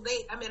people,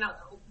 they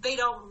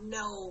don't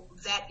know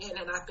that in,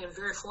 and I've been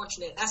very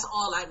fortunate. That's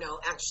all I know,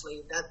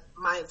 actually. That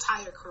my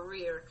entire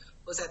career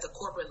was at the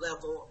corporate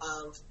level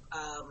of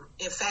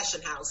in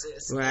fashion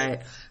houses,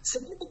 right?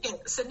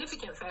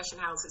 Significant fashion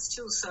houses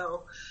too.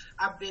 So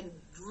I've been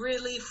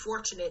really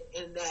fortunate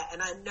in that,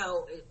 and I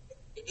know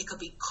it could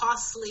be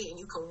costly, and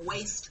you can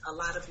waste a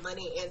lot of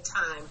money and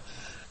time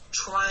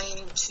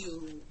trying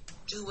to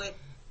do it,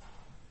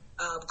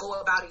 go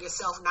about it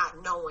yourself,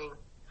 not knowing.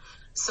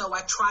 So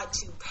I try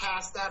to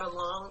pass that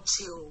along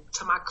to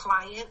my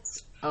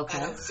clients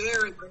at a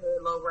very, very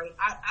low rate.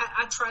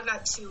 I try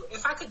not to,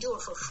 if I could do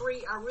it for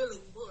free, I really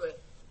would,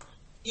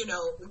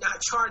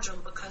 not charge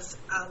them, because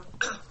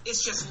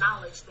it's just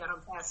knowledge that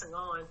I'm passing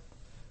on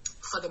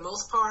for the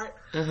most part.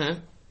 Mm-hmm.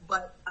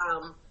 But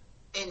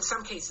in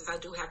some cases, I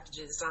do have to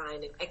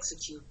design and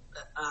execute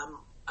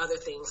other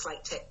things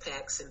like tech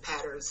packs and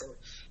patterns and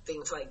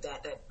things like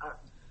that are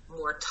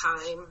more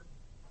time.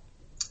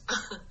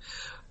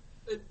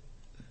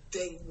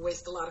 They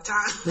waste a lot of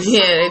time.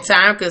 Yeah, they're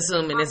time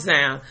consuming. It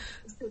sounds.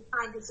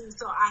 Time consuming,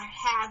 so I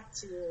have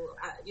to,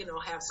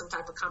 have some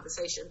type of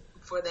compensation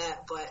for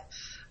that. But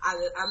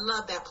I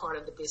love that part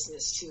of the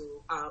business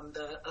too,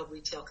 a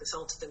retail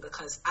consultant,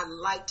 because I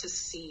like to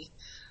see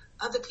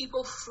other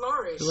people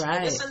flourish. Right.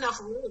 And there's enough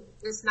room.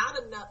 It's not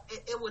enough.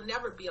 It will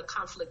never be a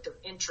conflict of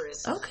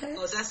interest. Okay.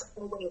 Because that's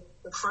always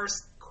the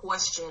first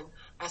question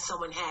that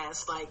someone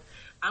has. Like,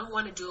 I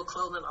want to do a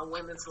clothing or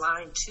women's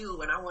line too,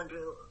 and I want to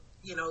do,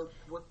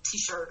 with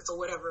t-shirts or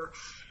whatever.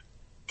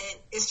 And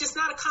it's just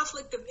not a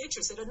conflict of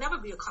interest. It'll never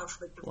be a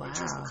conflict of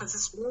interest, because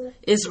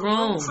it's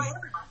room for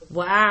everybody.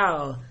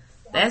 Wow.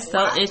 That's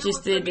so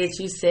interesting that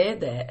you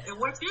said that. And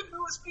what you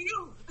do is for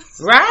you.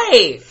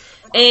 Right.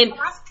 And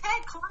I've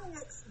had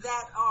clients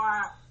that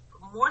are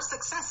more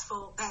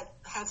successful, that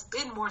has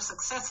been more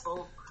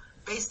successful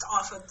based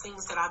off of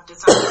things that I've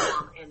designed for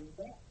them. And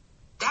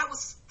that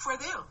was for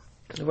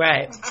them.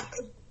 Right.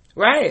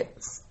 Right.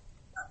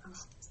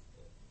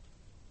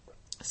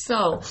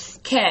 So,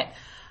 Kat,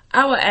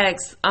 I would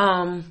ask,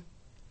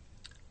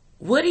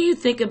 what do you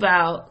think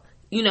about,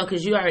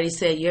 because you already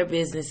said your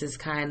business is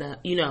kind of,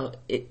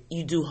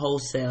 you do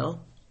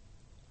wholesale.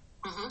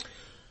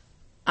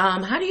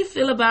 Mm-hmm. How do you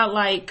feel about,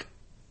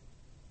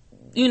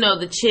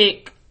 the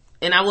chick,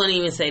 and I wouldn't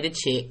even say the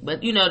chick,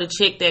 but, the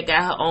chick that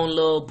got her own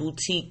little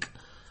boutique,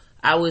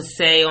 I would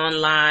say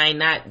online,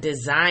 not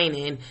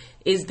designing.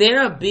 Is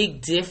there a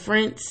big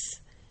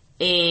difference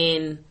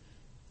in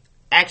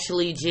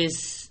actually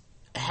just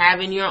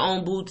having your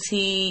own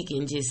boutique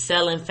and just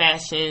selling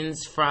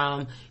fashions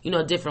from,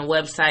 different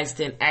websites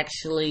than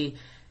actually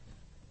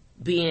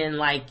being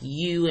like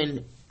you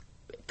and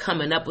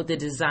coming up with the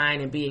design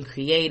and being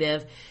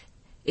creative?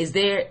 Is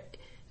there,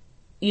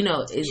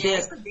 There's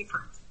a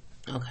difference.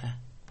 Okay.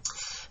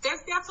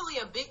 There's definitely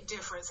a big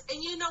difference.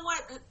 And you know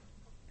what?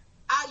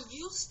 I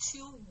used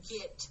to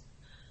get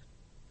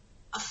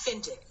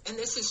offended, and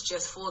this is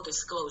just full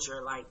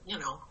disclosure,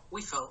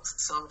 we folks,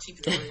 so I'm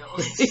keeping it real.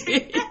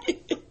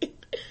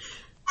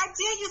 I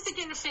did used to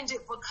get offended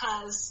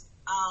because,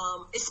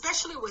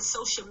 especially with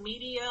social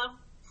media,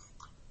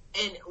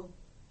 and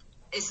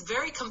it's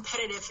very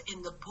competitive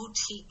in the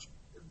boutique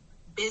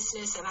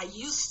business, and I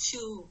used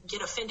to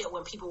get offended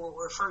when people would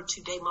refer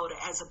to Daymoda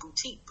as a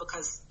boutique,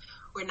 because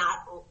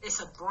it's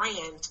a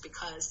brand,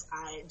 because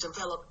I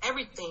develop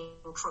everything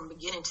from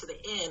beginning to the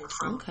end,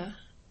 from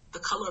the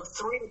color of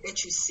thread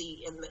that you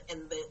see in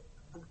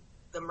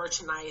the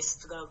merchandise,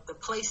 the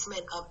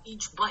placement of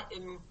each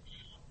button.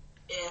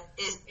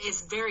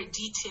 Is very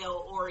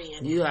detail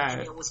oriented. You are.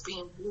 And it was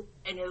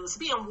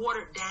being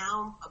watered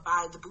down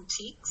by the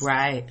boutiques.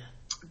 Right.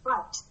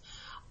 But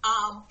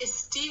it's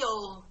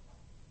still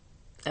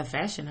a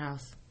fashion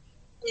house.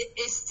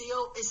 It's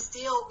still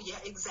yeah,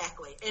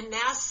 exactly. And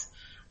that's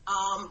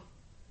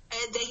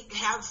and they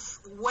have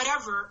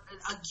whatever,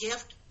 a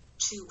gift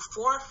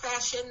for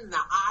fashion, the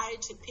eye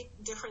to pick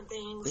different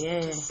things,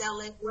 to sell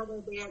it,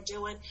 whatever they are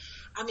doing.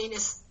 I mean,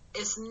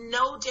 it's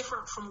no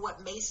different from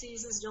what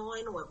Macy's is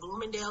doing, what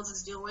Bloomingdale's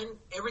is doing.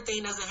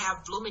 Everything doesn't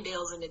have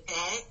Bloomingdale's in the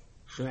tag.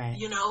 Right.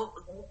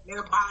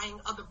 They're buying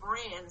other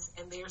brands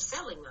and they're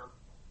selling them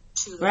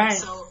to them.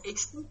 Right.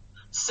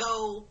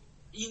 So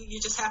you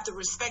just have to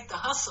respect the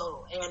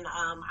hustle. And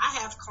I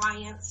have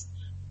clients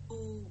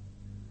who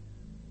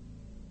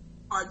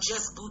are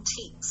just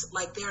boutiques.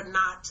 Like, they're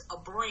not a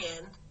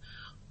brand,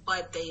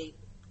 but they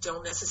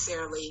don't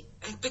necessarily,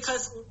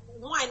 because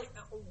one,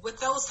 with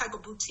those type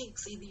of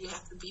boutiques, either you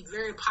have to be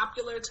very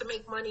popular to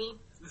make money,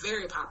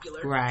 very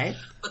popular, right?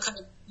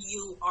 Because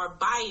you are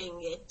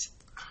buying it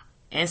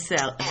and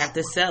have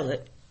to sell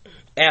it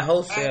at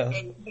wholesale.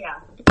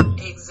 Yeah,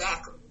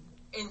 exactly.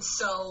 And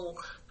so,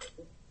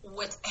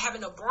 with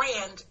having a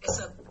brand,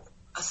 it's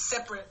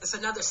it's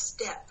another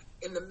step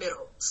in the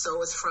middle.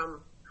 So it's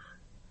from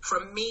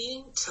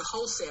me to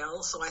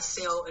wholesale. So I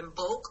sell in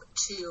bulk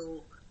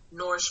to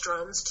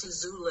Nordstrom's, to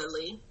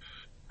Zulily,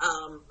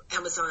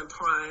 Amazon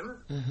Prime,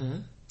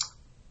 and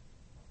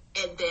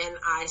then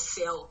I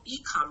sell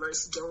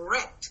e-commerce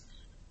direct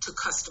to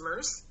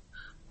customers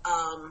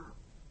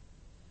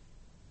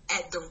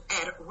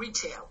at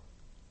retail.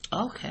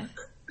 Okay.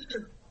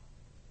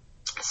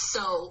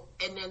 So,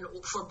 and then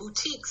for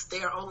boutiques,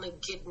 they're only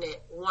getting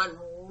it one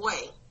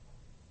way,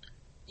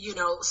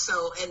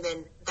 so, and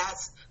then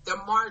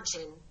their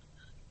margin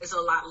is a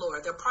lot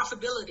lower. Their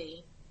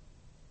profitability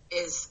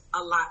is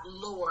a lot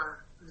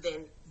lower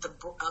than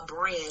a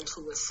brand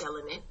who is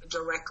selling it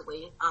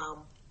directly.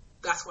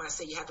 That's why I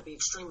say you have to be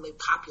extremely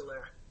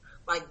popular.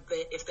 Like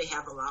if they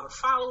have a lot of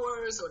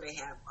followers or they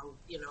have,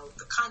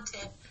 the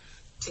content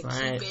to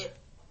keep it,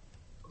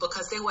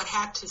 because they would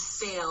have to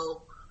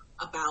sell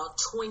about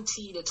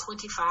 20 to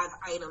 25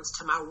 items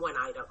to my one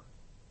item.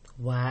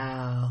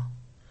 Wow.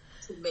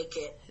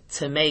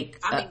 To make,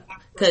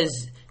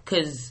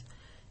 because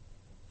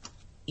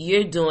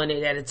you're doing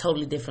it at a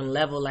totally different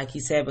level, like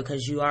you said,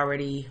 because you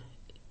already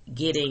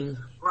getting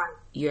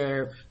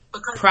your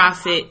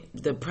profit,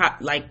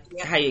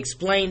 how you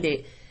explained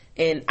it.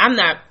 And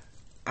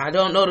I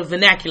don't know the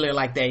vernacular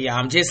like that, y'all.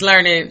 I'm just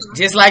learning,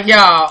 just like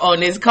y'all on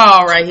this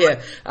call right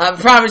here. I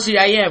promise you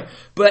I am.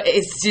 But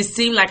it just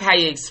seemed like how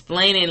you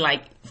explaining,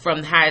 like,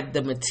 from how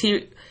the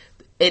material,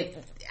 and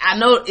I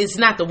know it's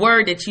not the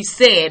word that you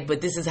said, but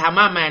this is how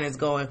my mind is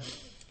going.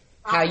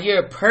 How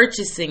you're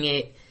purchasing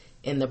it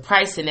and the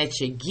pricing that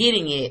you're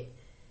getting it,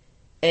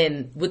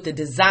 and with the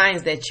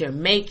designs that you're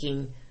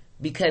making,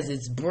 because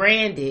it's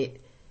branded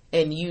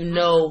and you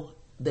know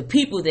the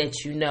people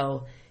that you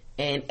know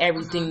and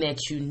everything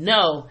that you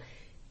know,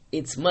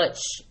 it's much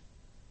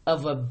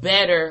of a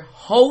better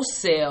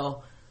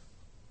wholesale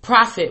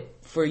profit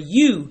for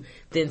you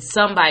than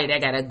somebody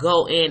that got to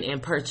go in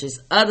and purchase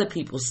other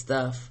people's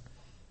stuff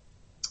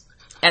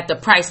at the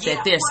price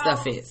that their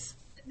stuff is.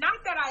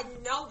 Not that I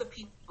know the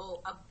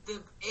people.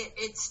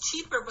 It's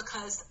cheaper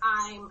because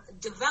I'm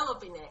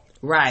developing it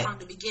from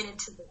the beginning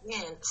to the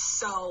end.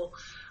 So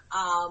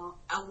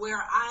where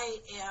I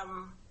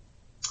am,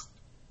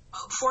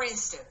 for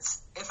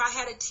instance, if I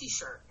had a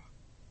T-shirt,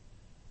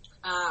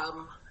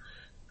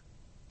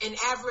 an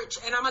average,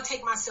 and I'm going to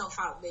take myself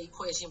out of the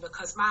equation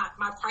because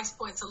my price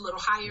point's a little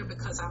higher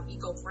because I'm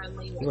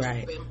eco-friendly,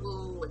 like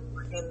bamboo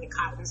and the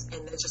cottons,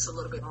 and they're just a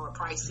little bit more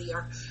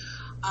pricier.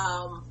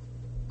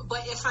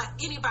 But if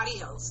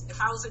anybody else,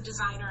 if I was a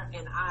designer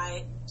and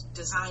I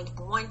designed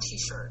one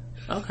T-shirt,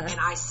 and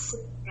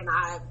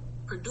I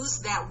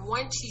produced that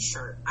one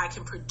T-shirt, I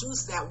can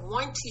produce that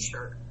one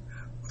T-shirt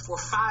for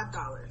 $5.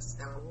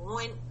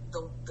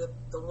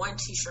 The one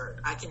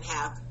T-shirt, I can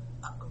have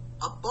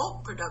a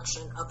bulk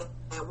production of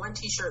that one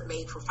T-shirt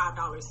made for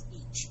 $5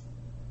 each.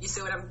 You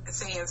see what I'm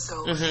saying?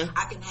 So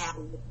I can have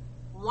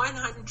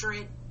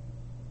 100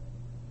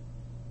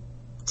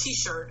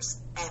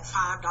 T-shirts at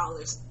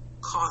 $5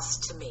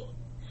 cost to me.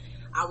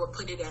 I would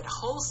put it at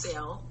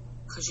wholesale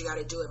because you got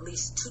to do at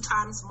least 2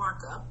 times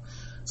markup.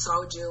 So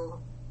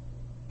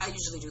I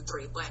usually do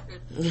 3, but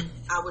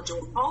I would do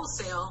a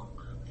wholesale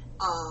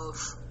of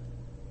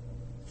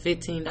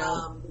 $15.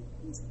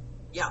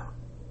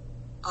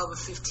 Of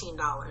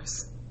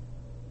 $15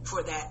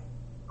 for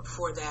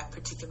that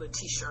particular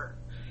T-shirt,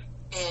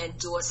 and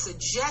do a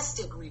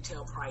suggested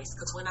retail price,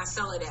 because when I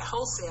sell it at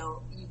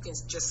wholesale, you can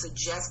just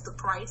suggest the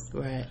price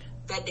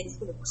that they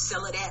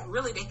sell it at.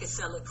 Really, they can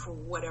sell it for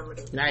whatever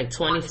they want. Like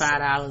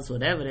 $25,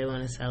 whatever they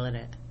want to sell it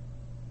at.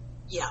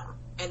 Yeah,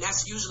 and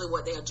that's usually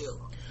what they'll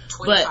do.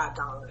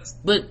 $25.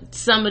 But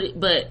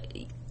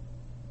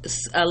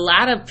a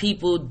lot of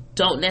people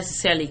don't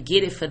necessarily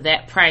get it for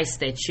that price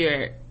that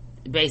you're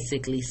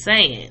basically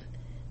saying.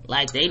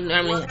 Like they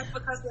normally. Well, that's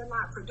because they're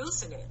not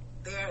producing it;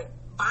 they're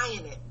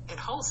buying it at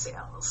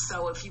wholesale.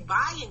 So if you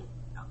buy it,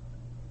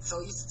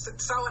 so you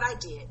saw what I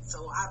did.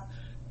 So I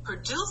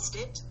produced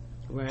it,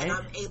 and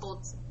I'm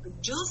able to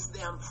produce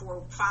them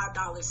for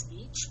 $5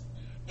 each,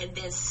 and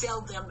then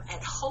sell them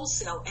at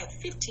wholesale at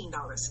 $15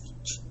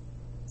 each.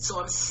 So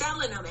I'm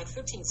selling them at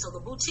 $15. So the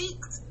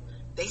boutiques,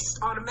 they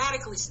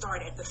automatically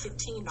start at the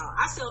 $15.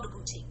 I sell the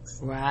boutiques.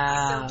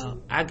 Wow,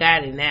 I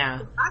got it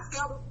now.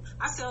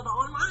 I sell the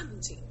online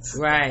boutiques.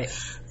 Right.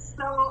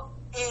 So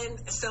and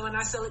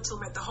I sell it to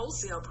them at the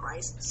wholesale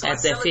price. So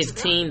at the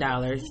 $15,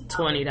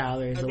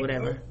 $20 or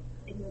whatever.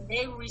 And then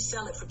they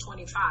resell it for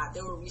 $25.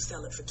 They will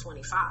resell it for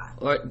 $25.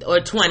 Or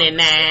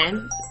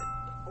 $29.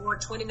 Or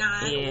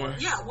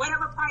 $29. Yeah. Or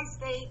whatever price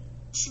they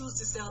choose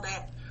to sell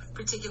that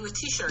particular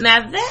T-shirt.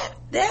 Now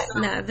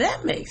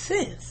that makes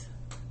sense.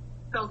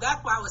 So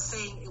that's why I was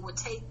saying it would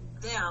take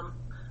them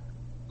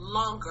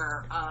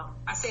longer.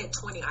 I said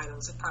 20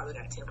 items. It's probably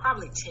not 10.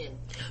 Probably 10.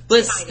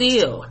 But 10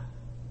 still,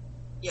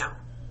 yeah.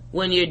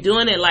 When you're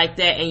doing it like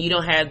that and you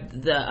don't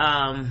have the,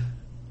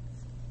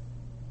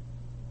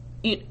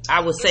 I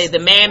would say the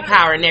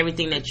manpower and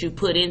everything that you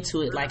put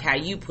into it, like how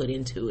you put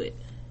into it.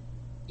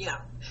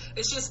 Yeah.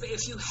 It's just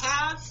if you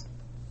have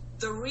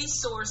the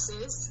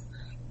resources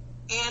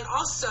and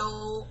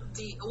also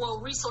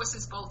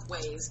resources both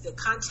ways, the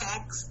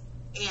contacts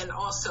and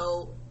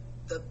also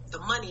the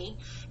money,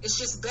 it's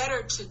just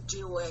better to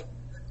do it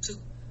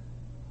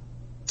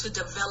to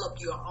develop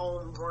your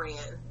own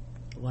brand.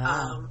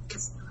 Wow.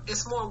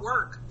 It's more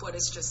work, but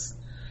it's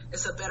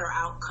a better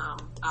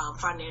outcome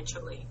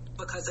financially,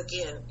 because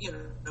again,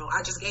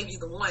 I just gave you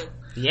the one.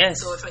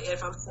 Yes. So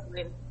if I'm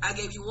selling, I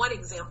gave you one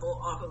example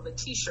off of a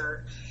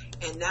T-shirt,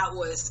 and that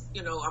was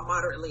a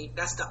moderately,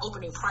 that's the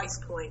opening price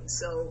point.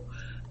 So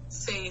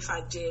say if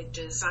I did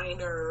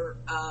designer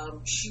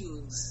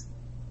shoes,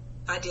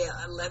 if I did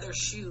leather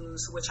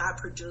shoes, which I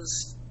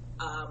produced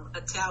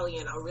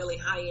Italian, a really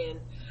high-end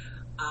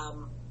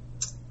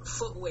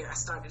footwear. I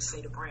started to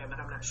say the brand, but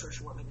I'm not sure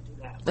she wanted me to do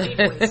that. But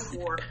anyway,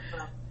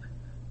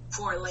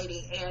 for a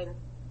lady, and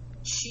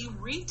she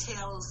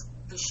retails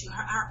the shoe.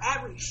 Her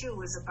average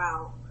shoe is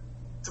about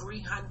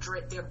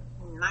 $300. They're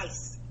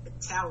nice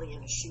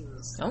Italian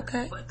shoes.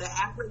 Okay. But the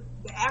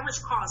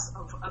average cost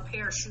of a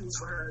pair of shoes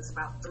for her is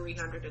about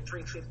 $300 to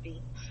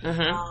 $350.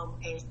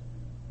 Mm-hmm. And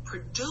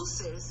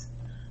produces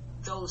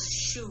those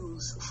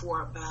shoes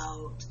for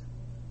about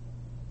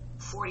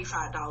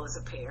 $45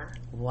 a pair.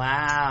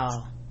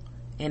 Wow.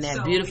 And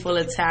that beautiful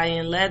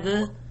Italian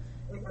leather.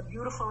 And a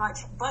beautiful,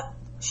 but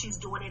she's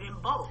doing it in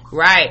bulk.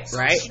 Right, so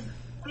right.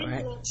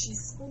 She's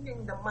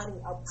spending the money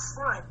up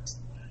front,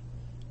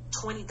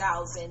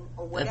 20,000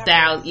 or whatever.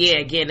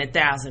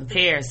 1,000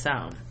 pairs,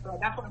 something. So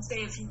that's what I'm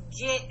saying.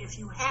 If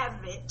you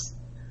have it,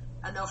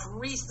 enough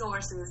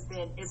resources,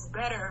 then it's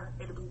better.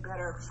 It'll be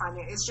better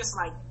financial. It's just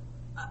like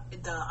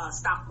the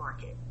stock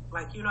market.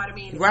 Like, you know what I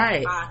mean? If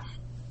right. you buy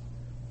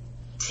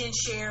 10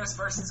 shares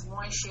versus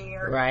 1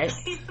 share. Right.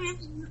 You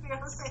know what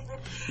I'm saying?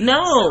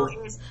 No.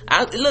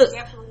 So look,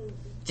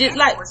 just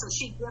like. So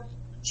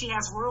she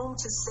has room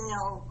to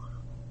sell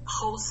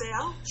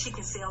wholesale. She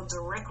can sell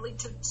directly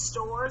to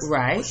stores.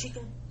 Right. Or she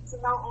can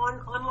sell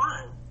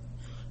online.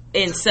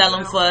 And sell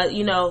them for,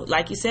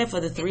 like you said, for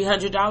the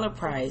 $300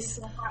 price.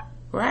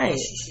 Right.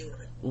 As she should.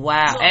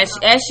 Wow.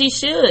 As she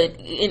should.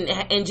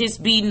 And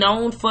just be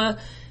known for,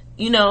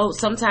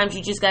 sometimes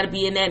you just got to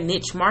be in that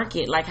niche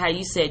market. Like how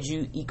you said,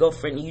 you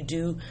eco-friendly, you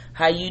do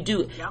how you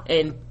do it. Yep.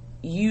 And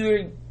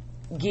you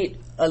get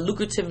a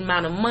lucrative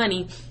amount of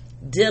money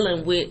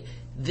dealing with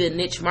the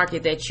niche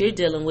market that you're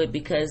dealing with,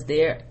 because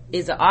there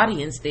is an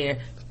audience there,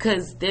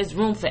 because there's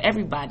room for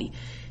everybody.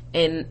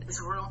 And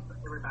there's room for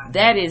everybody.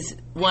 That is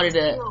one of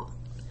the,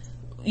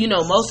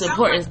 most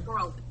important.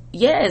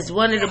 Yes,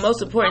 one of the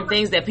most important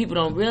things that people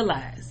don't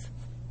realize.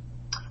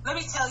 Let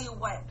me tell you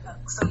what.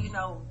 So,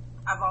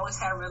 I've always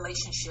had a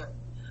relationship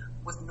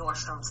with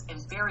Nordstrom's,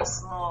 and very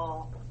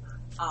small.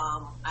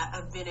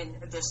 I've been in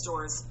their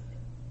stores,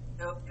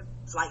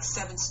 like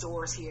 7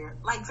 stores here,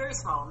 like very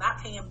small, not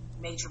paying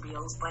major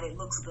bills, but it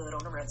looks good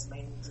on the resume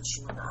and just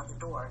you in the other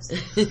doors.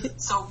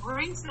 So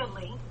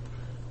recently,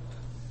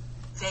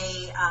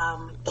 they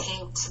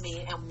came to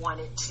me and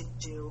wanted to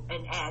do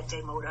an add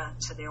J-Moda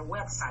to their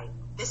website.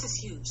 This is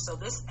huge. So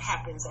this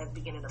happens at the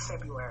beginning of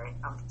February.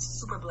 I'm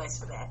super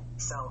blessed for that.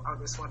 So I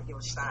just want to give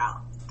a shout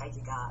out. Thank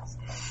you, guys.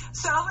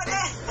 So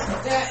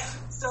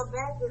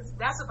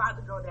that's about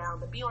to go down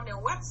to be on their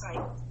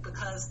website,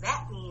 because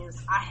that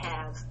means I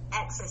have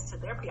access to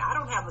their people. I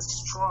don't have a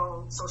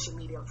strong social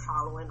media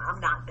following. I'm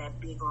not that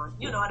big on,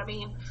 you know what I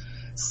mean?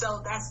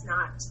 So that's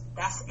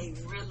a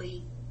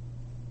really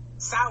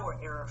sour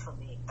era for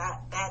me.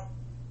 That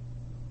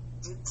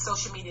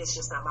social media is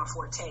just not my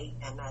forte,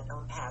 and I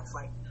don't have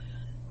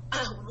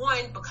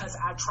one, because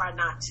I try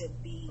not to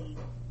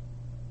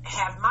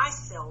have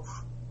myself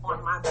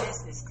on my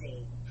business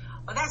page.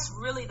 But that's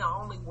really the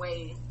only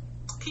way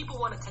people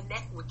want to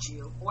connect with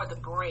you or the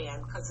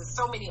brand, because there's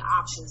so many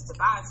options to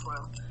buy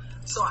from.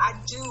 So I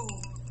do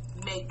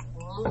make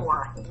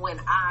more when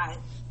I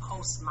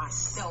post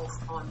myself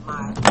on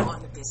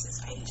the business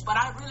page, but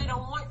I really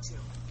don't want to.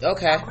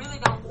 Okay. I really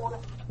don't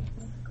want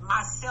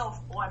myself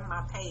on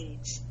my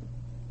page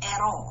at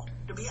all,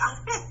 to be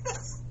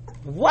honest.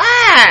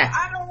 Why?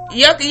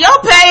 Your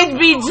page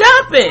be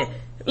jumping.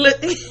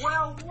 Look.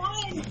 Well,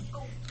 one,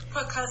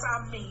 because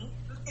I'm me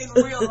in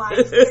real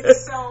life,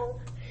 so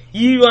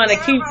you want to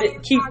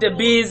keep the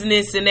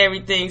business and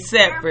everything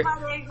separate.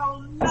 Everybody ain't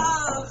gonna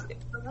love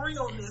the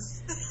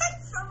realness.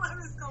 Some of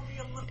it's gonna be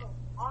a little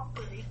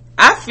awkward.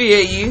 I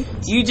feel you.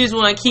 You just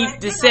want to keep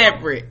the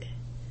separate.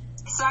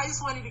 So I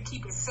just wanted to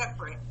keep it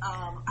separate,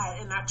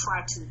 and I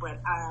try to, but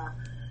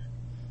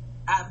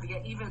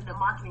even the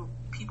marketing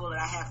people that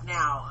I have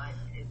now,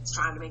 it's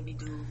trying to make me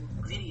do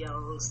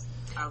videos.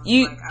 I don't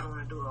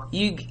want to do them.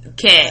 You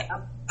Cat.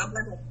 I'm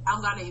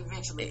gonna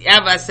eventually.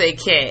 I'm about to say,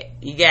 Cat.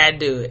 You gotta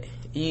do it.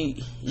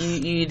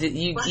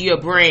 You a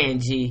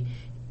brand, G.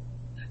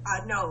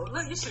 No,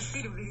 look, you should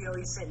see the video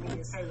he sent me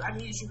and say, I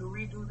need you to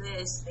redo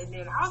this, and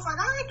then I was like,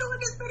 I ain't doing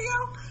this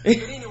video. But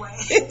anyway.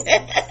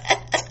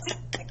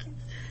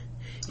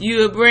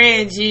 You a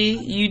brand, G.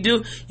 You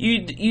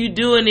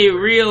doing it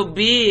real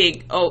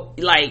big. Oh,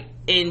 like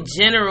in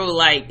general,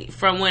 like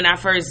from when I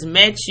first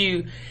met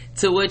you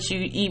to what you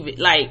even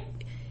like.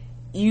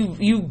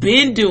 You've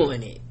been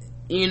doing it.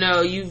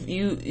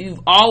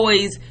 You've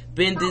always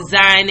been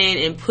designing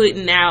and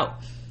putting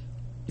out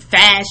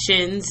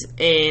fashions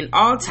and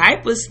all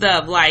type of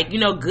stuff, like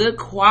good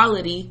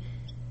quality,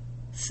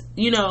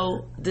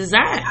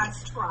 design. I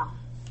try.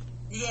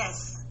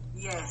 Yes.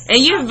 And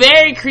you're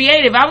very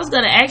creative. I was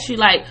gonna ask you,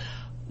 like,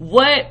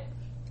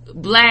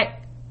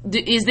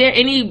 is there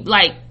any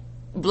like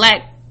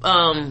black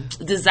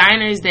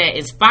designers that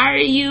inspire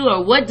you,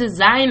 or what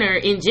designer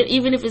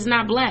even if it's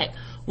not black,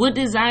 what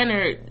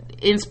designer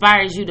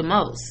inspires you the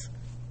most?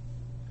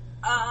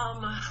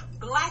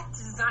 Black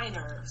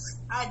designers.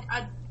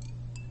 I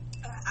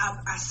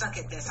I suck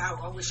at this.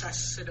 I wish I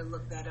should have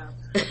looked that up.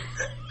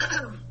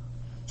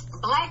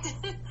 Black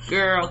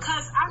girl,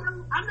 because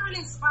I'm not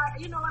inspired.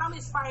 You know what? I'm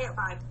inspired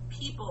by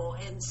people,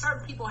 and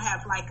certain people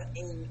have like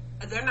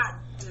they're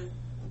not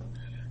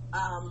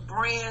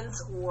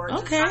brands or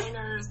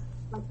designers,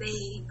 but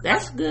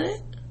that's like,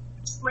 good.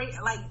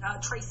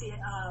 Like Tracy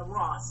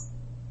Ross.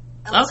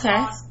 Okay.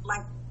 Ross,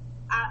 like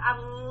I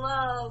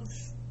love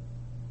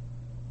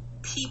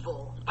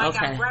people.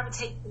 Like I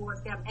gravitate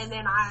towards them,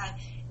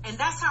 and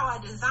that's how I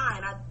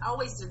design. I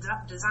always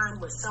design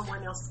with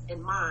someone else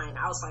in mind.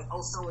 I was like,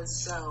 oh, so and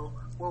so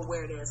will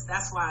wear this.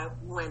 That's why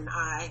when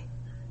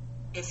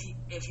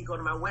if you go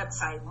to my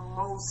website,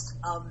 most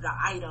of the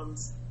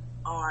items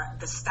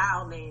the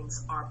style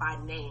names are by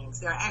names.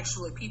 They're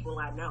actually people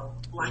I know.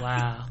 Like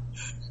wow.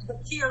 The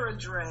Kira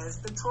dress,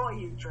 the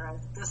Toya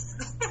dress,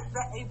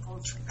 the April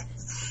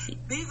dress.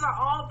 These are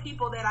all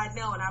people that I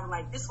know, and I'm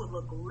like, this would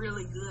look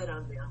really good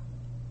on them.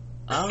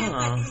 Oh,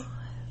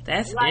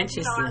 that's like,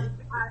 interesting. You know,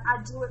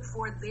 I do it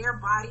for their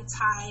body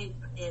type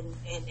and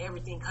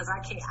everything, because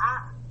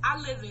I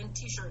live in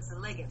t-shirts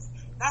and leggings.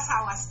 That's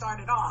how I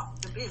started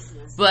off the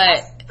business.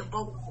 But the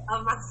bulk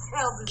of my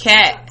sales is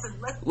Kat, t-shirts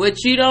and leggings.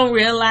 what you don't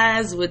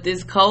realize with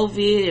this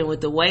COVID and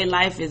with the way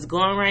life is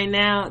going right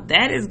now,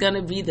 that is going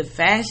to be the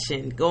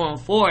fashion going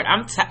forward.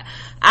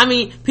 I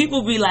mean,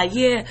 people be like,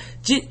 yeah,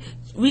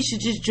 we should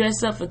just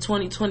dress up for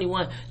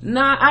 2021.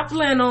 Nah, I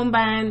plan on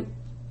buying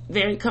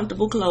very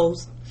comfortable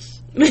clothes.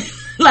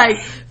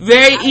 Like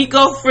very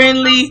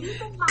eco-friendly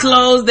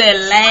clothes that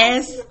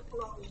last.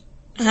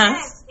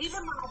 Yes,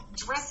 even my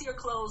dressier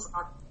clothes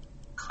are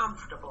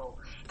comfortable,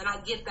 and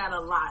I get that a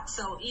lot.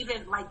 So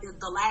even like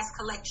the last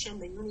collection,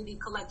 the Unity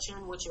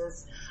collection, which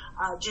is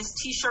just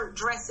t-shirt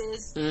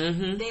dresses,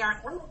 they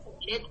are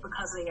elevated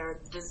because they are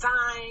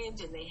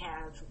designed and they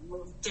have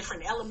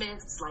different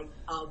elements like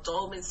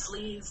dolman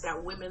sleeves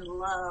that women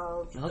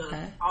love,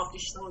 the off the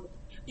shoulder.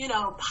 You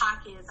know,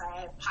 pockets.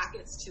 I add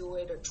pockets to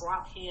it, or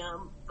drop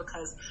hem,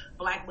 because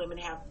black women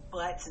have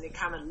butts and they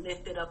kind of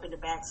lift it up in the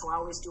back. So I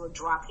always do a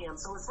drop hem.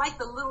 So it's like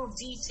the little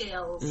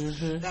details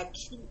that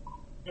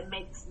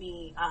makes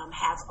me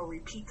have a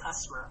repeat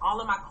customer.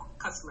 All of my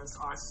customers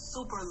are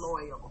super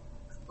loyal,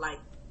 like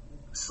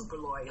super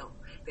loyal.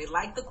 They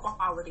like the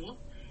quality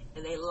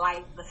and they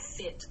like the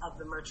fit of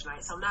the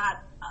merchandise. I'm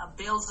not a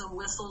bells and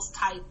whistles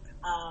type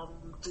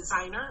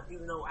designer,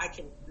 even though I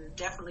can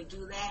definitely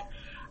do that.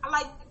 I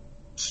like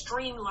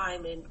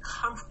streamlined and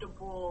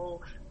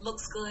comfortable,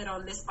 looks good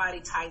on this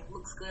body type,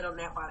 looks good on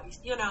that body,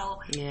 you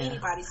know,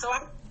 anybody. So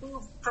I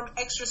move from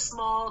extra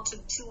small to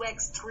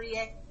 2X,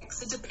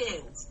 3X, it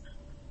depends.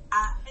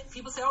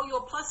 People say, oh, you're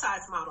a plus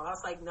size model. I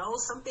was like, no,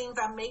 some things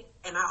I make,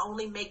 and I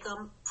only make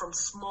them from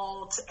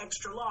small to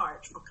extra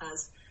large,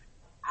 because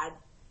I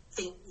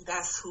think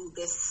that's who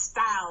this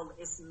style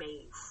is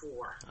made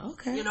for.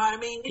 Okay. You know what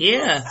I mean?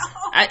 Yeah.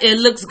 It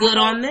looks good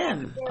on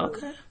them.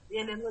 Okay.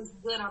 And it looks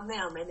good on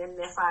them. And then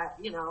if I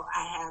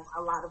have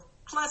a lot of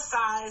plus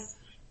size,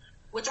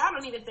 which I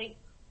don't even think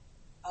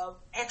of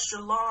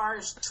extra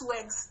large,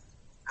 2X,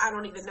 I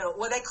don't even know.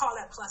 Well, they call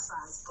that plus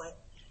size, but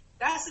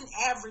that's an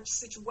average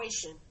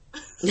situation.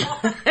 So,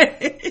 for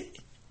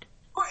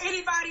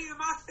anybody in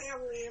my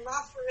family and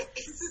my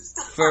friends and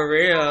stuff. For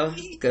real.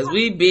 Because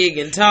we big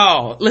and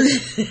tall. Big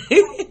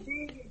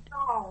and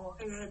tall.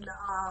 And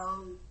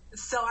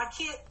so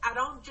I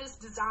don't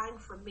just design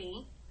for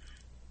me.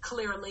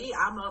 Clearly,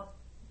 I'm a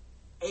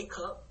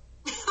cup.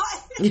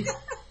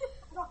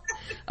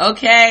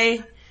 Okay.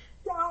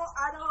 So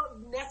I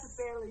don't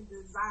necessarily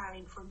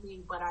design for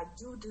me, but I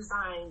do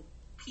design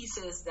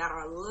pieces that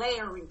are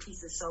layering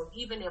pieces. So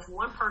even if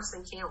one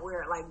person can't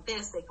wear it like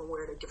this, they can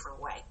wear it a different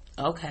way.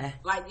 Okay.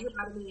 Like, you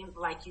know what I mean?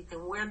 Like, you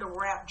can wear the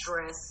wrap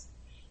dress,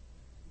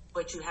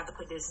 but you have to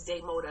put this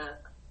Daymoda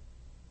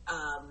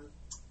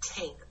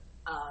tank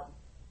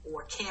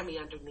or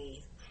cami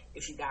underneath.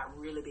 If you got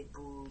really big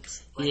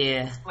boobs. Like,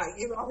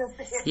 you know what I'm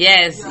saying?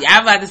 Yes. You know,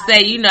 I'm about to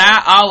say,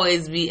 I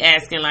always be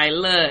asking, like,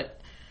 look,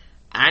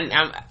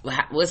 I'm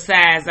what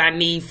size I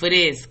need for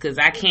this, because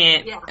I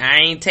can't, I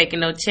ain't taking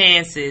no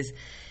chances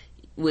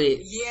with,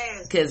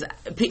 because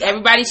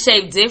everybody's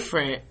shaped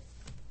different.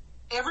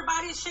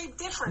 Everybody's shaped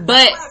different.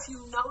 But that's why, if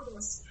you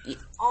notice,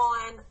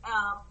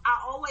 I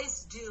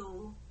always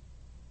do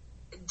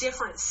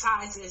different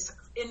sizes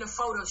in the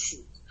photo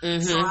shoot.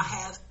 So I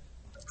have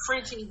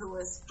Frenchie, who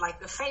is like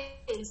the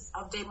face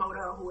of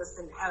Daymoda, who is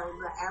the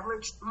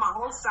average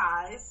model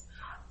size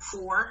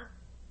 4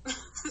 to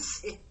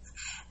 6.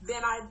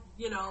 Then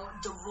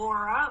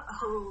Devora,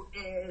 who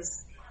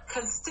is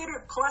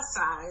considered plus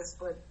size,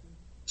 but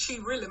she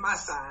really my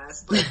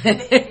size. But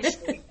in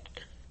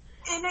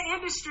the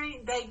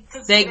industry, they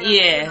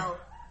consider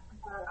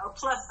a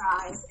plus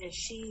size, and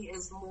she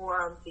is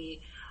more of the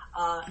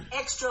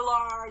extra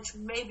large,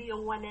 maybe a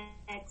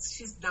 1X.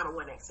 She's not a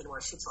 1X anymore.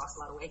 She's lost a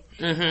lot of weight.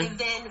 And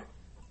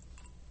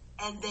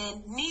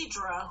then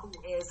Nidra, who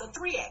is a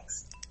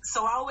 3X.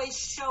 So I always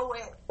show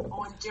it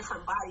on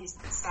different body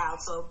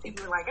styles. So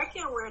people are like, I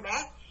can't wear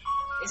that.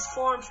 it's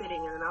form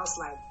fitting. And I was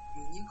like,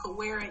 you could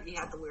wear it, you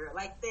have to wear it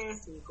like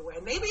this, and you could wear it.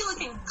 And they be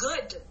looking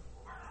good.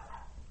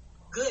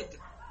 Good.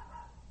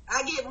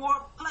 I get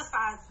more plus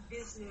size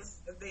business,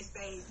 as they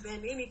say,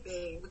 than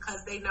anything,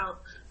 because they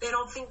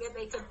don't think that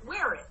they could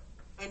wear it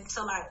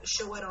until I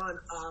show it on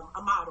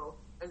a model,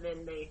 and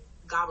then they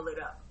gobble it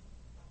up.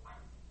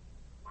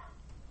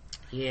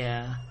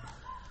 Yeah.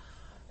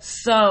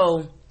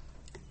 So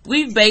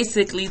we've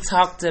basically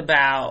talked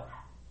about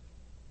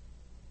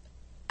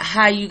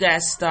how you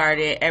got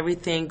started,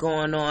 everything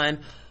going on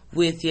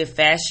with your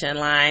fashion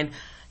line.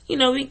 You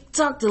know, we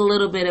talked a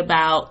little bit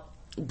about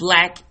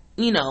black,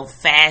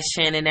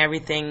 fashion and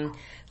everything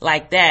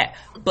like that.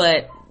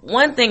 But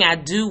one thing I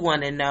do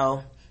want to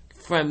know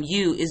from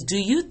you is, do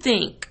you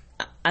think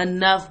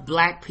enough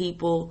black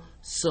people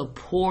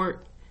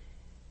support,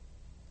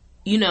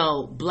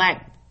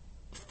 black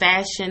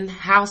fashion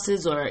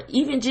houses or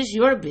even just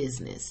your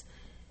business?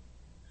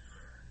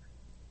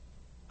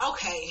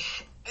 Okay.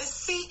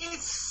 See,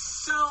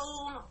 it's so,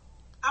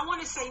 I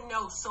want to say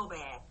no so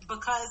bad,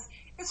 because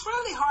it's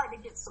really hard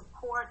to get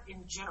support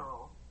in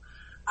general.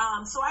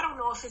 So I don't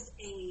know if it's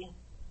a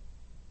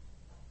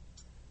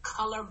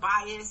color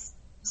bias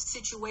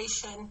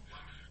situation.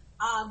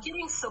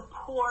 Getting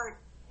support,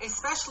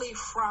 especially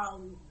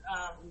from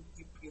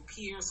your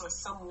peers or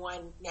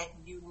someone that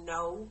you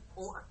know,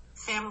 or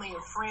family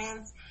and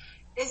friends,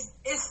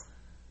 is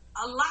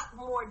a lot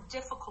more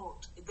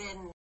difficult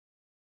than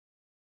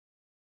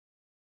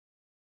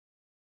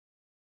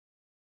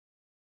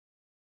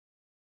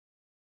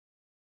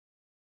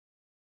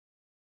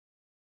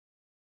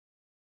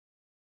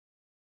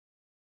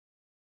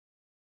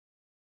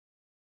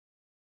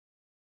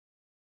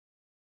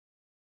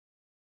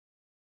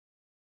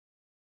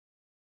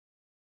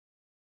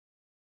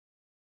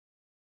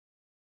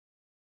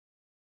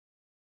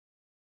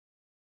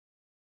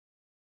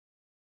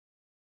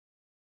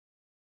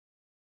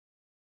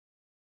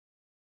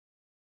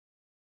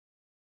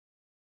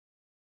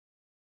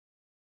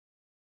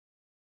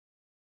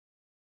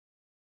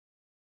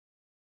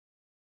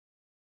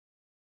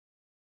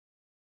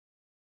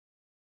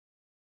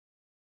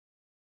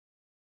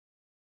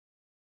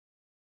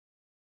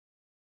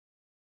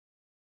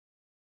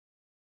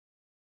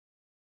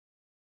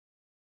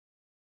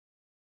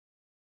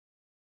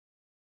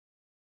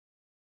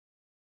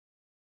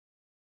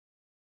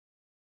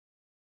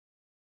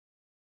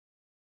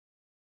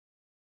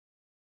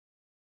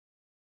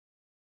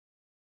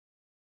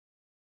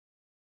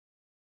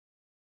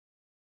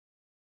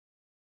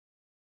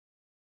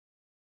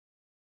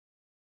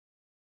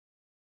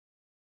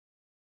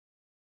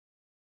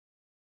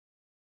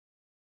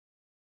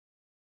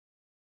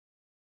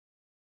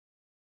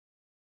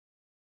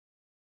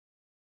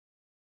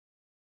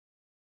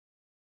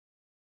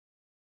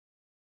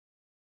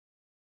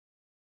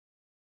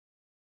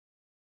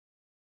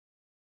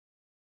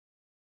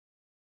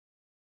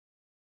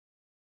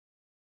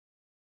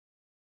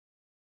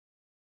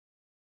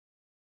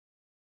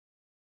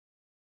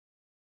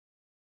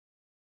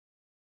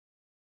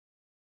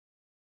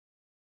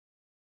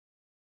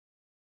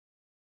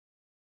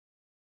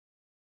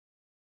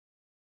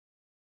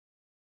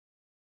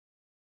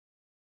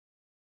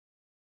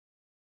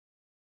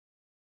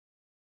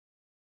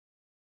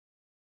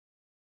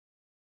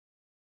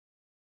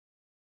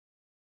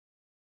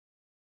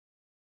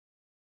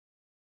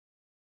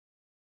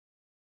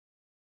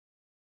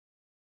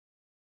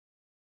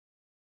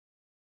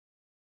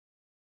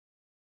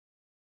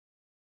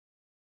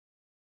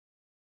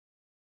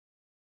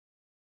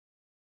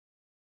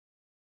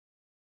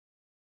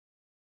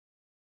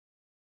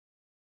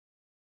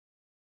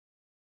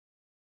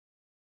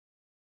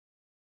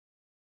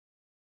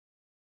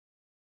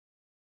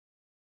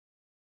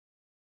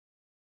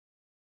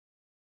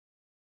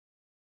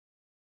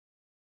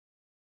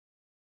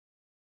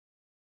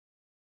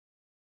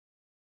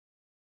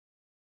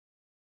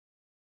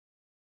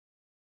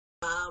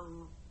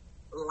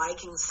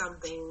liking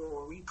something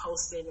or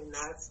reposting, and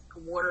that's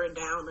watering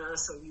down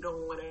us, or you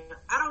don't want to.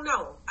 I don't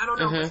know.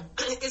 Mm-hmm.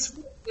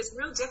 It's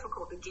real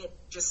difficult to get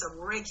just some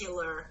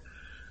regular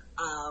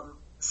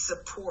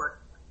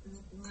support.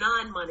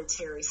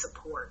 Non-monetary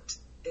support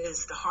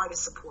is the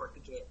hardest support to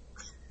get,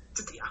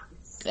 to be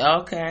honest.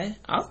 Okay.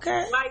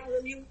 Like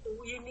when you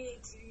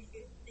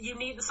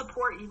need the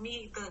support, you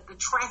need the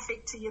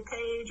traffic to your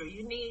page, or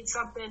you need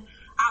something.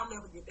 I'll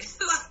never get that.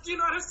 Like, you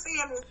know what I'm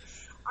saying?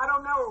 I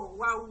don't know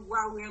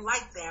why we're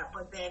like that,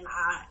 but then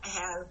I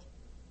have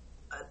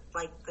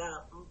like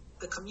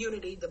the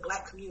community, the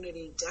black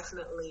community,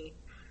 definitely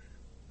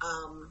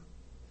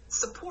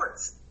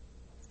supports.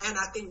 And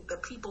I think the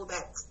people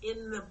that's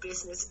in the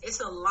business,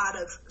 it's a lot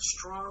of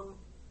strong,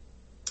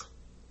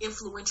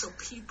 influential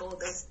people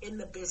that's in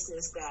the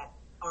business that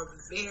are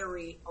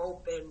very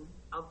open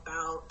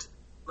about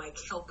like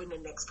helping the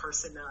next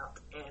person up.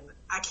 And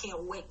I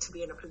can't wait to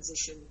be in a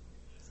position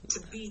to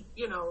be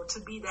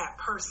that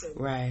person.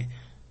 Right.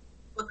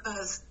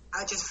 Because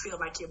I just feel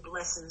like your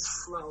blessings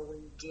flow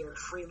when you give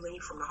freely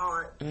from the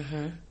heart.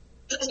 Mm-hmm.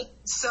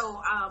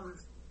 So,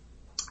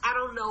 I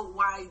don't know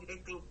why they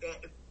think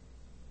that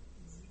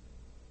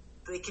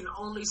they can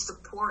only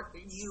support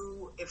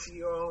you if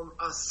you're on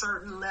a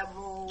certain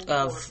level.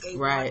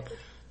 Right.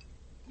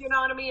 You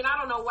know what I mean? I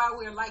don't know why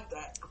we're like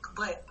that,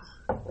 but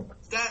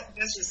that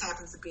just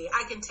happens to be.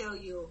 I can tell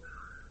you,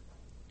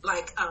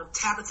 like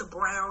Tabitha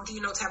Brown. Do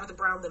you know Tabitha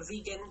Brown, the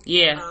vegan?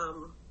 Yeah.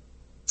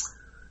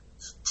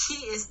 She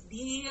is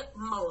the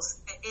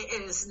most.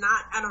 It is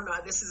not. I don't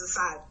know. This is a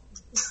side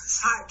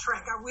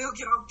track. I will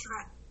get off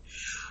track.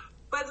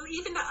 But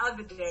even the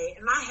other day,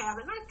 and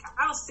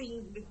I'll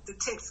see the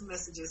text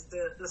messages,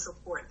 the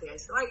support there.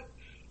 So like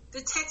the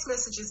text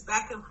messages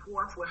back and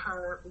forth with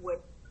her, with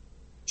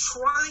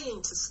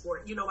trying to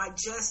support. You know, I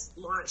just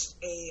launched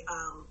a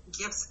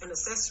gifts and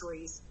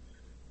accessories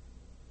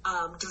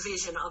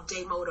division of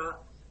Daymoda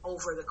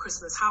over the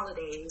Christmas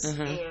holidays,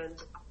 and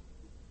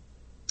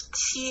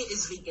she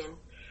is vegan,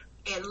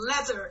 and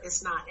leather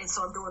is not. And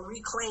so I'm doing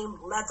reclaimed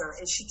leather,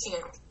 and she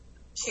can't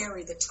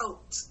carry the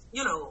totes,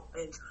 you know,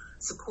 and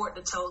support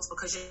the totes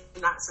because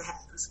you're not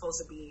supposed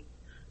to be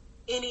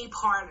any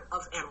part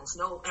of animals,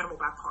 no animal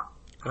by part.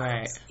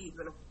 Right.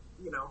 Even,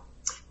 you know.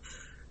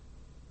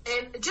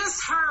 And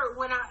just her,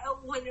 when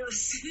it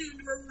was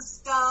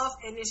stuff,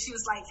 and then she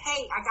was like,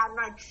 hey, I got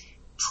like,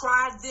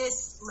 try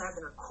this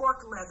leather,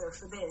 cork leather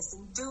for this,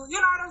 and do, you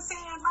know what I'm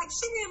saying? Like,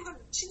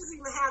 she doesn't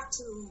even have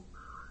to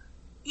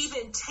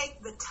even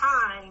take the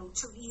time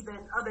to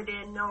even, other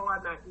than, no,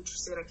 I'm not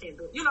interested, I can't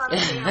do it. You know what I'm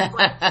saying?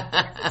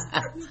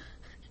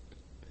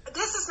 But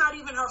this is not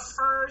even her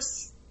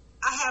first.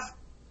 I have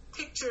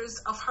pictures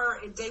of her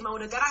in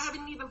Daymoda that I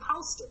haven't even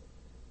posted,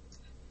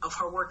 of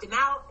her working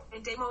out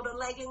in Daymoda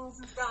leggings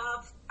and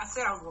stuff. I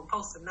said I was going to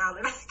post them now.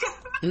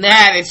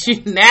 Now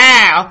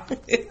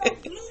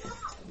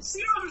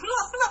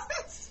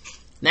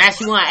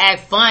she want to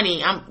act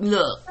funny.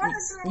 Look,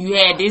 you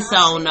had this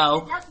on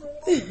though.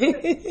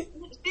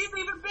 She's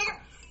even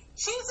bigger.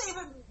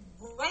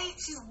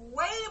 She's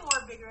way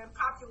more bigger and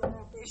popular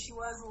than she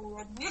was when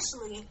we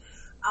initially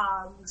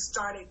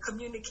started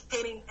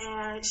communicating,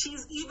 and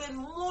she's even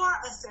more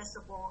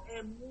accessible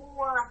and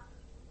more.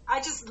 I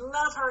just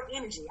love her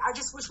energy. I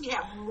just wish we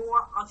had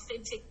more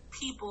authentic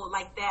people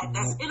like that.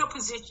 That's in a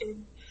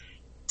position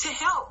to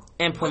help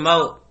and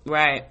promote,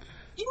 right?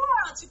 Yeah,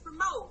 to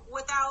promote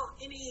without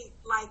any,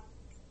 like,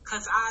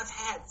 because I've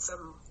had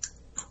some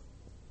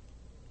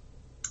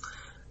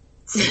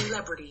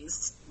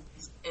celebrities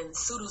and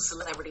pseudo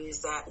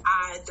celebrities that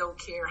I don't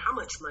care how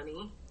much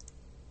money,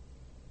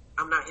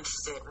 I'm not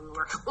interested in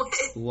working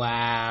with.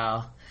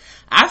 Wow.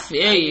 I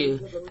feel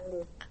you.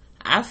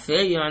 I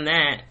feel you on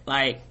that.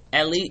 Like,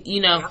 at least,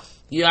 you know,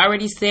 you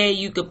already said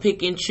you could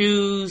pick and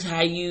choose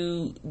how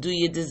you do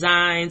your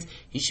designs.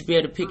 You should be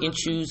able to pick and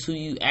choose who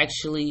you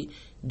actually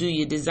do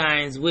your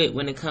designs with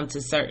when it comes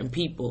to certain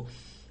people.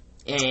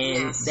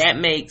 And that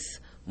makes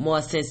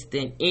more sense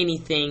than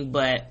anything,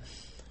 but...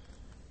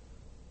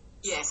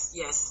 Yes.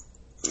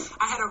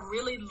 I had a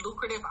really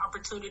lucrative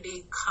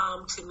opportunity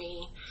come to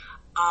me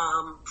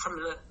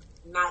from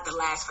not the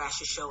last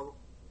fashion show,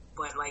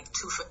 but like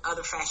 2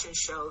 other fashion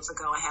shows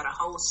ago. I had a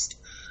host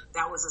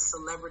that was a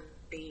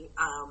celebrity,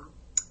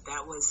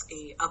 that was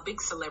a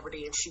big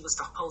celebrity, and she was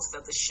the host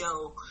of the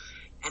show.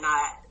 And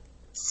I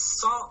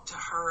sought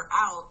her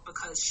out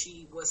because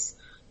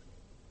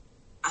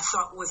I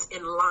thought was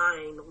in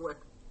line with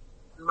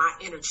my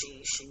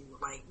energy. She was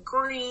like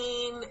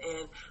green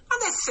and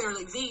not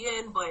necessarily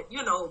vegan, but,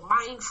 you know,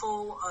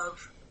 mindful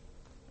of,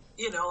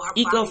 you know, her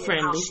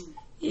eco-friendly.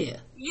 Yeah.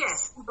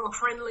 Yes,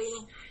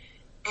 eco-friendly.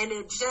 And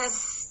it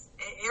just,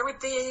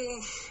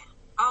 everything,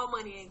 all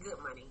money ain't good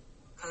money.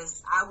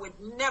 Because I would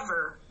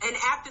never, and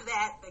after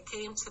that, they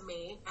came to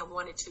me and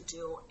wanted to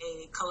do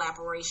a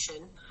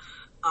collaboration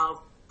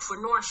for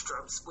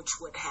Nordstrom's, which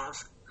would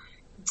have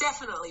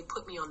definitely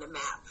put me on the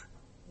map.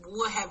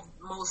 Would have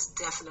most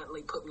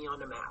definitely put me on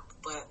the map.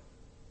 But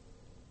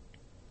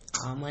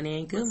all money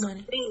ain't good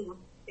money.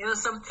 There were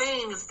some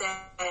things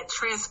that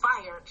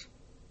transpired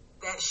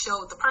that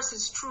showed the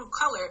person's true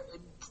color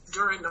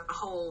during the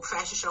whole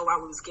fashion show while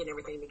we was getting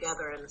everything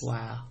together. And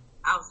wow.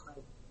 I was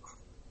like,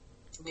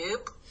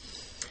 nope.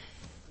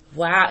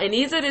 Wow. And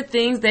these are the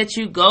things that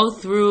you go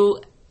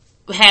through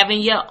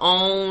having your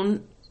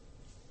own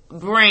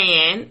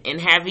brand and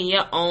having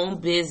your own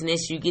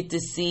business. You get to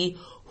see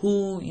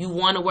who you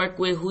want to work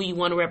with, who you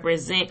want to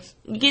represent.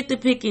 You get to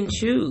pick and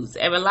choose.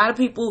 And a lot of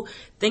people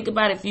think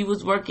about if you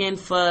was working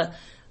for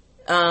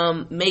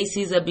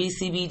Macy's or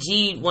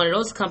BCBG, one of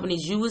those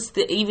companies, you would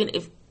still, even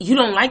if you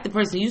don't like the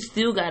person, you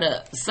still got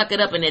to suck it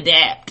up and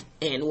adapt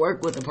and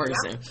work with the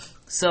person. Yep.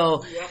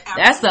 So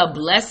that's a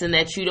blessing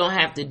that you don't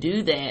have to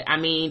do that. I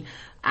mean,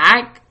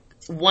 I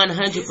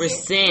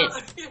 100%.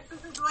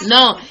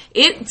 No,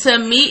 to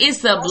me,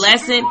 it's a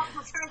blessing.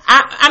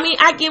 I mean,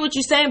 I get what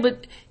you're saying,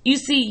 but you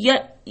see,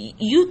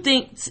 you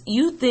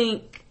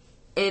think,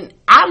 and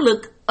I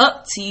look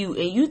up to you,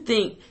 and you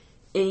think,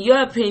 in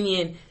your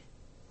opinion,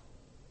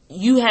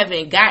 you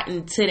haven't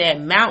gotten to that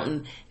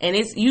mountain, and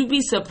you'd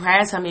be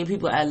surprised how many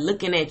people are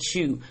looking at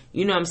you.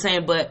 You know what I'm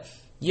saying? But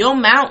your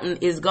mountain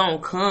is gonna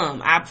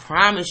come. I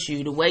promise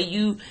you. The way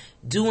you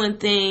doing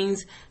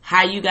things,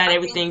 how you got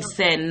everything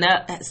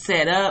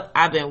set up.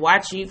 I've been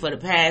watching you for the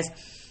past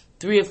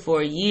 3 or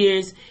 4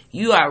 years.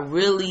 You are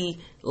really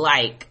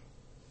like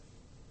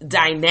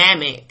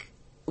dynamic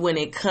when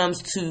it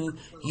comes to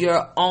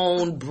your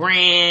own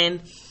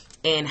brand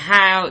and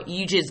how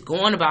you just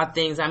going about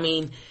things. I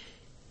mean,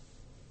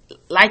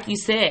 like you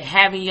said,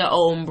 having your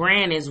own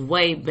brand is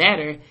way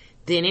better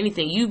than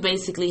anything. You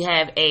basically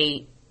have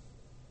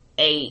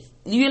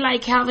you're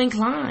like Calvin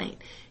Klein.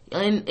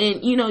 And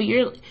you know,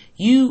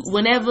 you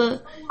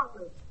whenever,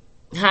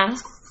 huh?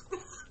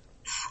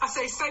 I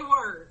say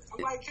words.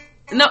 I'm like,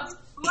 no,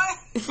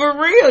 what? For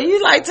real,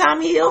 you like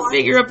Tommy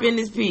Hilfiger up in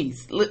this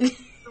piece. Look, as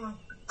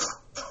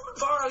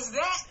far as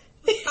that,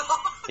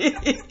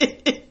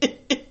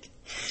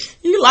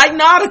 you like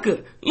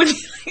Nautica. Look,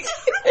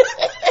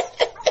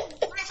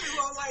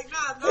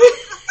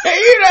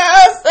 you know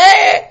what I'm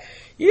saying?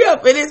 You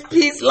up in this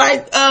piece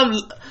like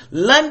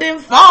London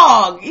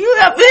Fog. You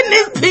up in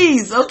this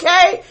piece,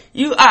 okay?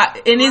 You are,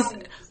 and it's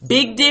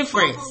big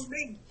difference.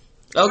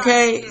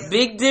 Okay?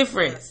 Big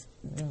difference.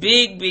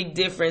 Big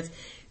difference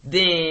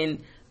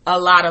than a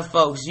lot of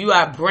folks. You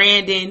are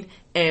Brandon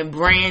and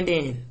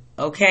Brandon.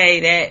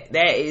 Okay?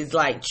 That is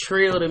like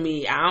trill to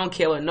me. I don't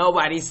care what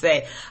nobody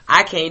say.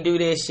 I can't do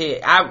this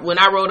shit. When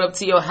I rode up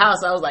to your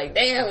house, I was like,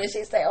 damn, and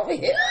she stay over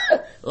here.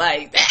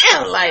 Like,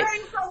 damn, like,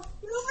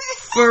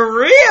 for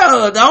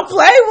real, don't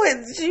play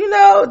with, you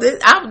know,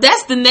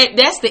 that's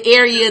the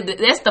area,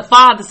 that's the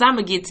farthest I'm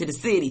gonna get to the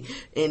city,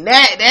 and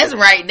that's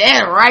right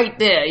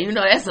there, you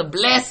know, that's a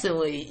blessing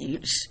with you.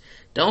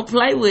 Don't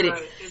play with it,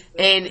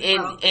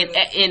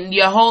 and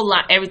your whole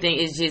line, everything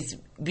is just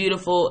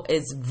beautiful.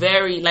 It's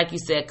very, like you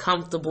said,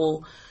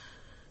 comfortable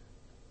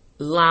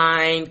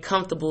line,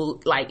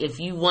 comfortable, like if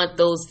you want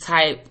those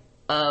type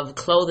of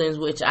clothing,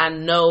 which I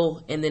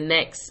know in the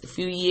next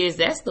few years,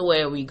 that's the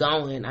way we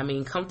going. I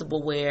mean,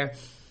 comfortable wear,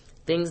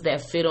 things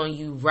that fit on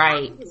you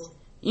right.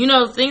 You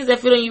know, things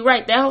that fit on you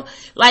right. That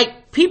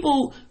like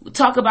people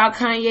talk about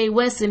Kanye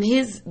West and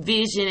his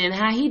vision and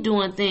how he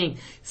doing things.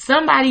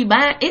 Somebody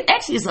buying it.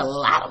 Actually, it's a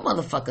lot of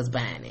motherfuckers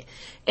buying it,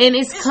 and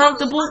it's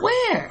comfortable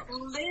wear.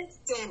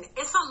 Listen,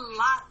 it's a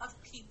lot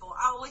of people.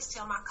 I always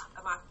tell my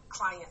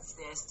clients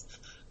this.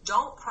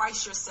 Don't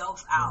price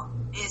yourself out.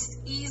 It's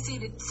easy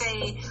to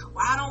say,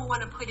 well, I don't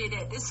want to put it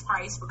at this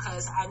price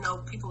because I know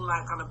people are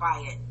not going to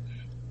buy it.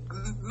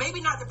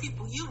 Maybe not the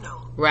people you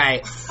know.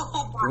 Right.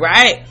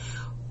 Right.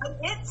 But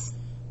it's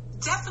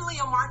definitely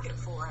a market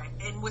for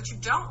it. And what you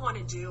don't want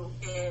to do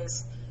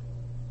is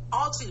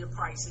alter your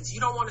prices.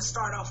 You don't want to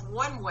start off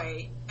one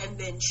way and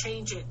then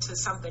change it to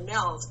something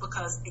else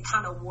because it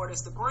kind of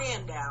waters the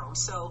brand down.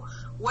 So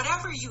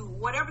whatever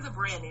the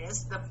brand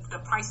is, the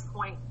price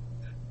point,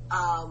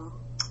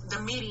 the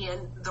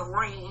median, the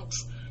range,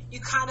 you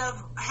kind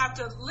of have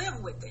to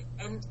live with it.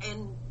 And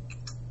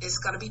it's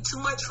going to be too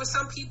much for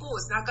some people.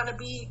 It's not going to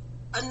be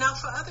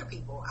enough for other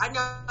people. I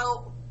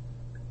know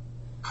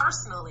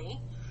personally,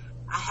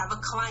 I have a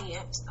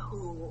client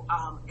who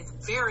is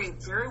very,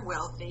 very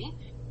wealthy,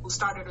 who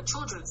started a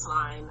children's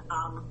line.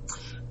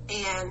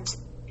 And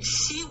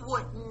she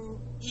wouldn't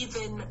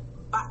even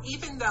buy,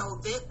 even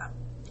though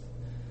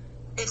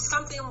if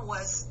something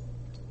was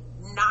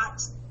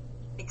not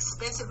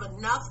expensive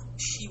enough,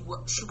 she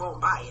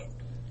won't buy it.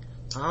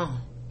 Oh.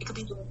 It could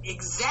be the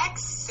exact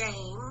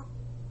same.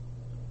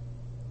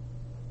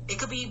 It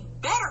could be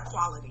better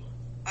quality,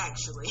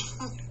 actually.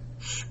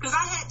 Because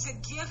I had to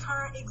give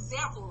her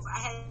examples. I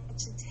had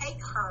to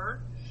take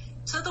her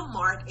to the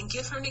mart and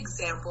give her an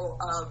example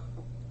of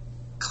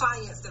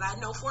clients that I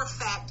know for a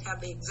fact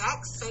have the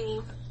exact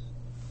same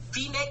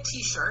V-neck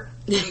t-shirt.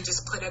 They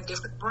just put a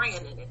different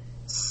brand in it.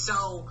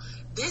 So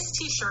this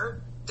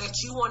t-shirt that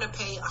you want to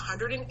pay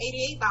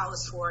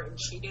 $188 for, and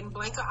she didn't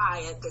blink an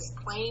eye at, this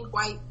plain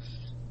white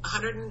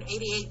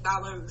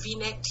 $188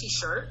 V-neck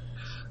t-shirt,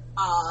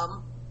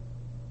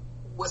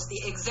 was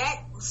the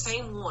exact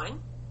same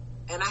one,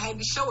 and I had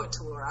to show it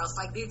to her. I was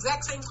like, the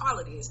exact same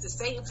quality. It's the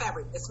same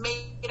fabric. It's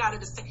made out of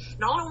the same.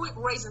 The only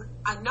reason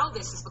I know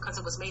this is because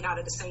it was made out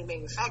of the same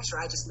manufacturer.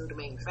 I just knew the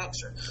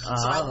manufacturer. Oh.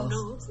 So I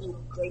knew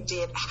they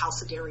did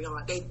House of Darion.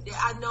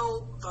 I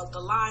know the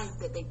lines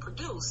that they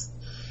produce.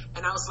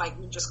 And I was like,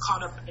 you just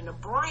caught up in the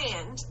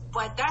brand,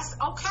 but that's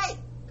okay.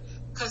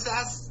 Because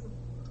that's,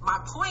 my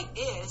point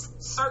is,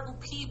 certain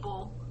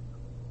people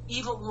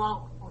even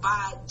won't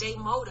buy Day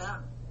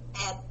Moda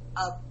at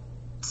a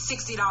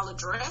 $60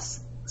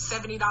 dress,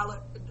 $70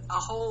 a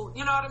whole,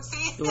 you know what I'm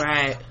saying?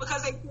 Right.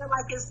 Because they feel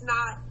like it's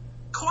not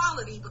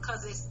quality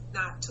because it's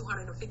not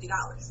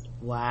 $250.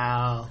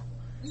 Wow.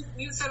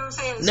 You see what I'm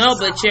saying? No,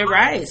 but you're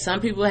right.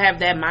 Some people have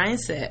that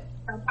mindset.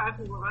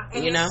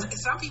 And you know?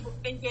 Some people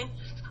thinking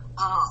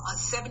a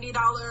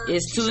 $70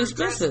 it's too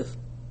expensive.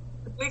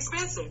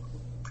 Expensive.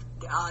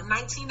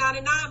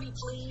 $19.99, me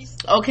please.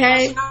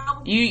 Okay,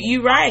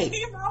 you right.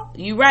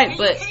 You right,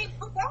 but you can't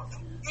put that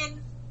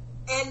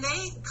and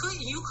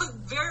you could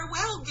very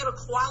well get a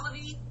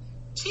quality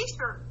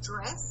t-shirt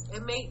dress.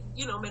 It may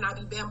not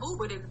be bamboo,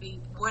 but it'll be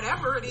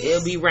whatever it is.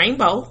 It'll be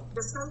rainbow.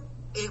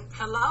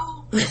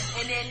 Hello. And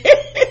then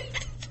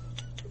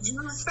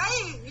you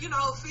save,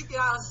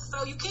 $50.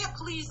 So you can't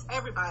please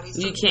everybody. So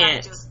you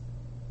can't. Just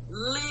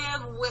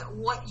live with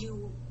what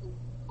you,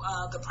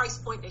 the price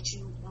point that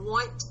you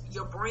want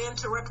your brand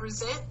to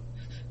represent,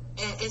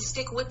 and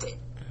stick with it.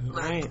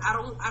 Right. Like, I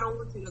don't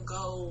want you to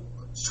go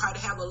try to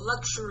have a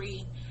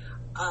luxury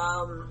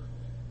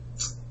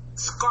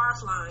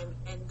scarf line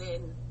and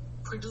then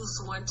produce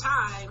one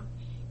time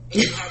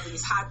and you have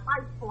these high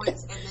price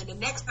points, and then the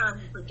next time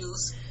you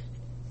produce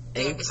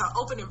it's an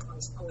opening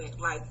price point.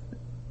 Like,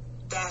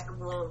 that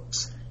won't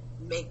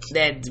make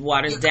that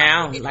waters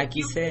down, like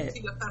you said.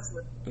 To your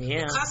customers.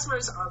 Yeah, the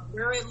customers are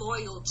very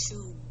loyal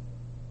to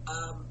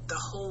the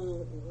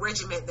whole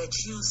regimen that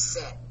you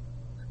set.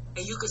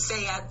 And you could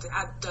say,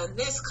 I've done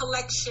this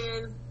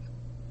collection,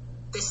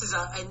 this is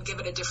and give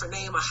it a different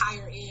name, a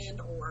higher end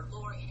or a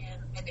lower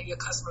end, and then your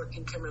customer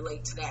can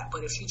relate to that.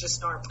 But if you just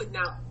start putting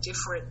out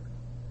different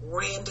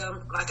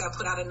random, like I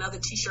put out another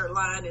t-shirt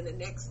line and the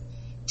next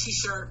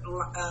t-shirt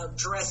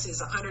dress is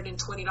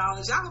 $120,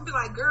 y'all gonna be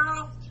like,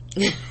 girl,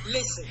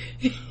 listen.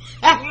 It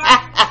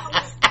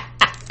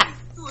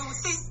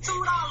was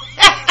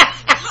 $62.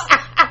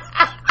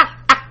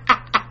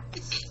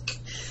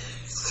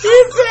 She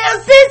said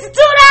 $62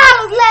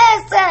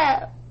 last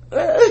time.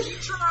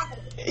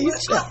 You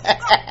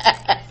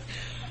tried.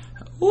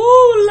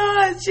 Ooh,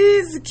 Lord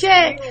Jesus,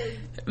 Cat.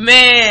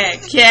 Man,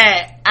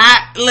 Cat.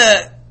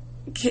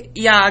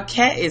 Y'all,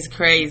 Cat is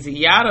crazy.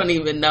 Y'all don't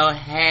even know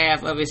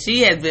half of it.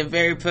 She has been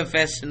very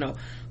professional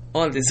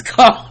on this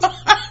call.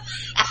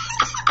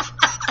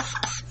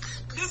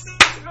 This is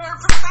very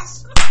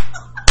professional.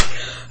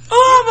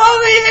 Oh, I'm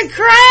over here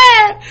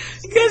crying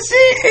because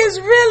she is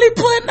really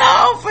putting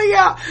on for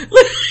y'all.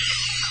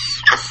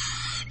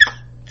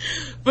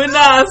 But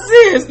no,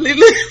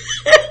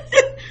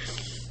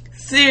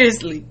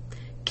 seriously,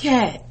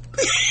 Cat.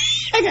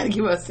 I gotta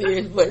give her a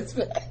serious voice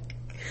back.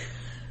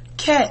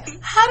 Cat,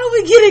 how do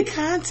we get in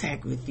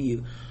contact with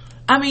you?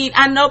 I mean,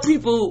 I know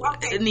people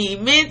need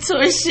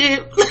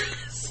mentorship.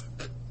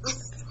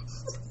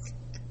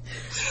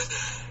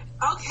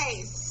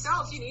 Okay, so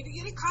if you need to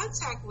get in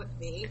contact with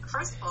me,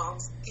 first of all,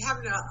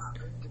 having a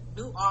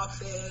new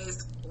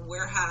office,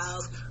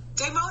 warehouse.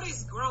 J-Moda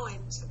is growing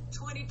to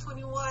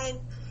 2021.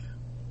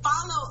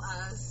 Follow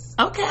us.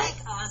 Okay.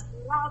 Like us,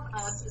 love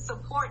us,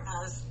 support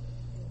us.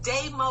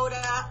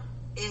 J-Moda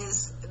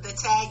is the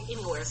tag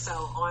anywhere. So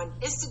on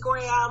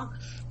Instagram,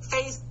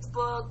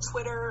 Facebook,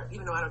 Twitter,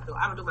 even though I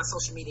don't do my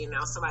social media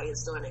now, somebody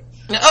is doing it.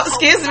 Oh,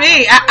 excuse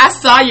me. I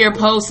saw your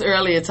post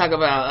earlier talk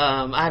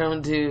about I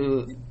don't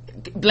do,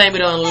 blame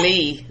it on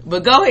Lee,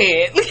 but go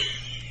ahead.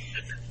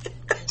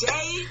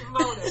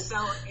 J-Moda,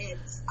 so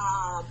it's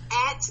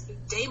at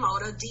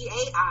J-Moda,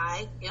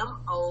 DAIMODA,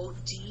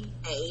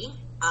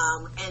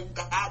 and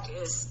that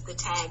is the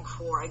tag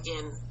for,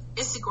 again,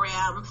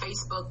 Instagram,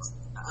 Facebook,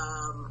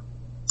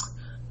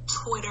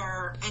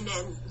 Twitter, and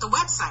then the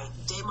website,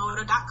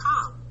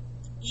 jmoda.com.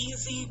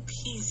 Easy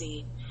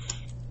peasy.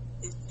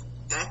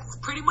 That's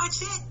pretty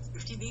much it.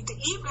 If you need to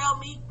email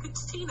me,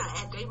 Katina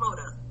at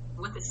Jmoda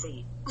with a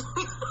C.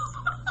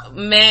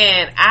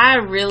 Man, I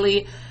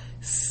really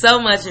so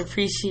much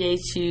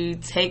appreciate you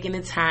taking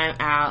the time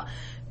out,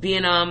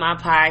 being on my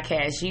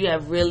podcast. You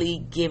have really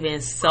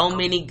given so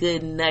many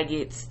good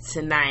nuggets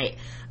tonight.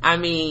 I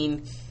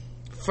mean,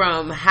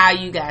 from how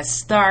you got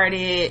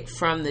started,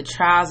 from the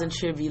trials and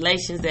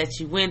tribulations that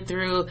you went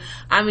through.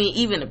 I mean,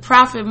 even the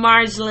profit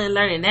margin,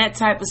 learning that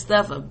type of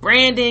stuff, of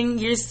branding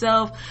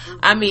yourself.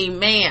 I mean,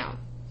 ma'am,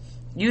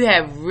 you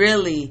have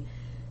really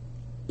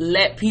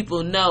let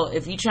people know,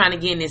 if you're trying to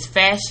get in this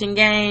fashion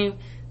game,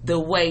 the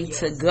way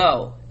to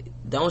go.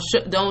 Don't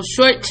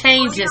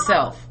shortchange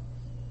yourself.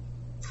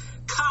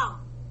 Come.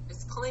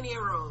 There's plenty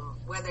of room.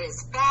 Whether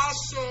it's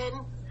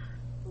fashion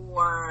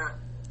or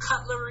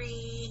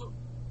cutlery,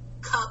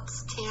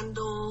 cups,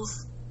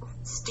 candles,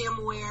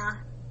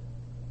 stemware,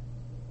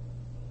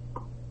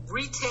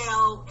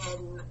 retail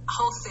and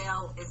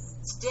wholesale is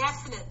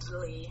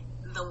definitely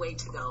the way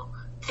to go.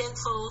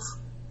 Pencils,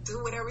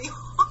 do whatever you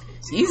want to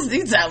do.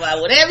 You talk about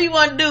whatever you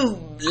want to do.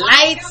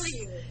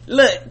 Lights.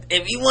 Look,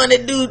 if you want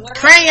to do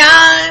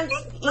crayons.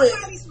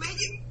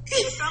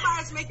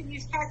 Somebody's making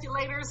these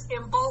calculators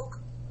in bulk.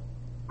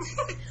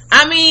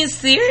 I mean,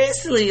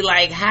 seriously,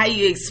 like how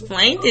you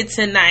explained it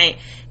tonight.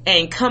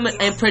 And coming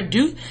and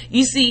produce.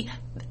 You see,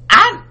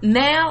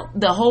 now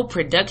the whole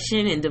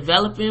production and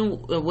developing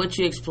what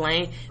you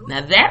explained.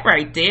 Now that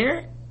right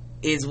there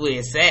is where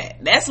it's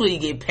at. That's where you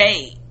get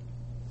paid.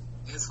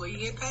 That's where you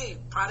get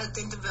paid. Product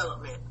and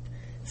development.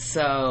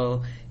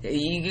 So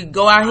you can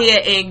go out here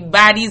and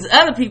buy these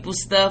other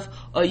people's stuff,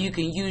 or you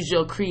can use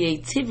your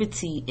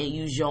creativity and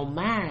use your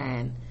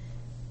mind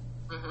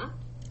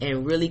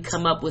and really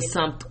come up with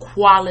some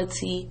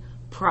quality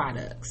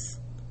products.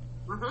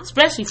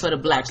 Especially for the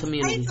black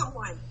community.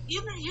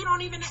 You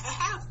don't even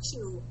have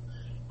to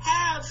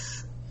have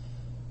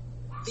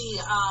the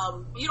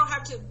you don't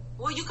have to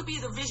well, you could be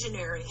the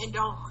visionary and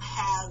don't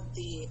have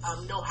the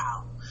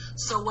know-how.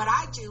 So what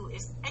I do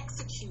is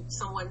execute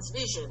someone's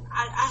vision.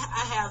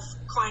 I have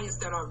clients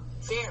that are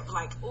very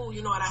like, oh,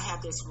 you know what? I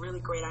have this really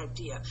great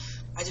idea.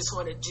 I just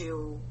want to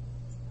do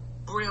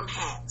brim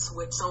hats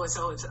with so and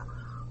so and so,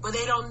 but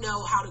they don't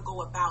know how to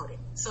go about it.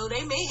 So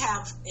they may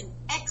have an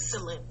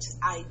excellent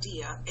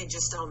idea and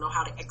just don't know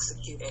how to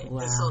execute it.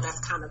 Wow. And so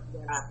that's kind of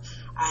where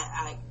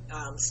I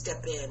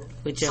step in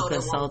with your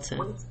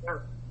consultant.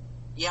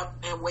 Yep,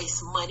 and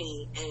waste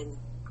money, and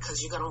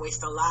because you're going to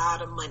waste a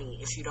lot of money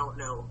if you don't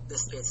know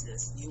this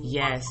business. You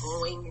yes. are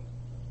going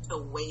to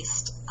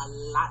waste a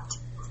lot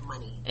of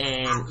money,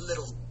 and not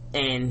little.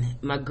 And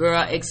my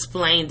girl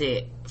explained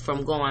it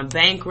from going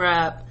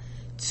bankrupt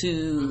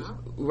to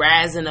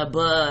rising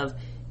above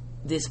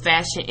this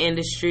fashion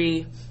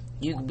industry.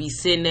 You could be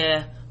sitting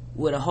there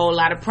with a whole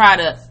lot of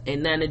product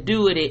and nothing to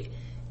do with it.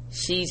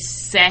 She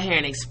sat here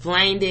and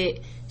explained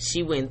it.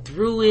 She went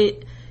through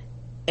it.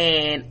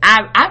 And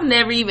I've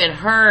never even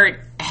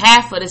heard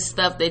half of the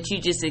stuff that you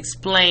just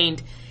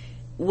explained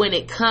when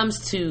it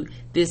comes to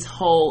this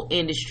whole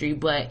industry,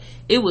 but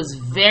it was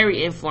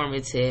very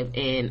informative.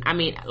 And I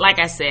mean, like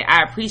I said,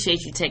 I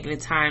appreciate you taking the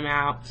time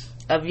out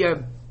of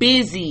your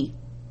busy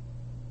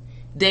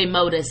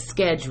Daymoda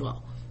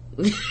schedule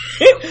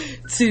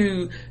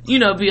to, you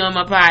know, be on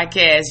my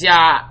podcast,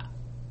 y'all.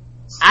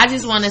 I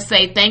just want to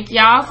say thank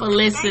y'all for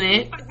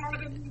listening. Thank you for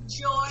having me,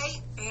 Joy.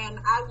 And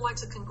I want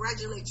to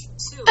congratulate you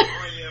too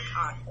on your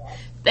podcast.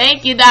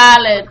 Thank you,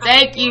 darling.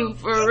 Thank you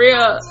for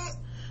real.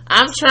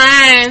 I'm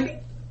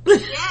trying.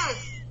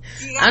 Yes.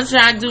 I'm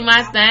trying to do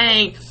my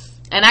thing.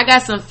 And I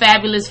got some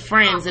fabulous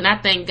friends, and I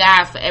thank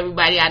God for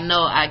everybody I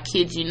know. I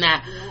kid you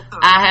not.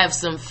 I have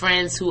some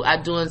friends who are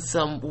doing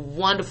some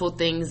wonderful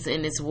things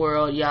in this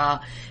world,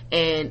 y'all.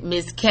 And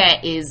Miss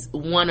Cat is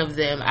one of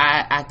them.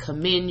 I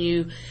commend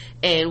you.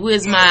 And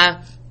where's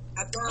my...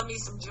 I found me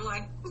some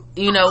joy.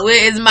 You know,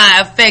 where is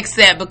my effects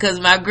at? Because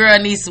my girl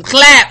needs some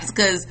claps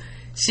because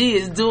she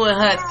is doing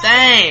her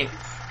thing.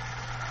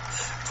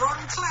 Throw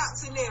them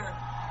claps in there.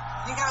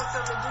 You got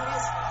something to do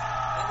this.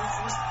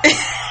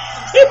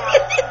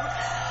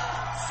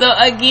 So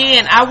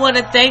again, I want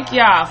to thank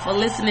y'all for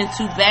listening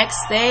to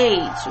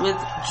Backstage with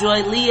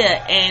Joy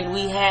Leah, and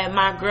we had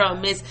my girl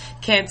Miss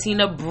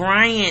Cantina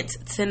Bryant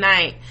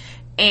tonight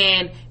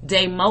and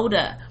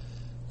Daymoda.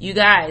 You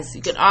guys,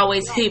 you can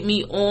always hit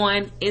me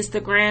on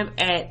Instagram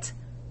at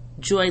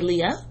Joy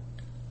Leah,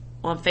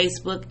 on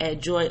Facebook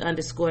at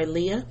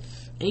Joy_Leah,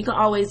 and you can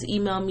always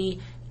email me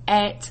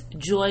at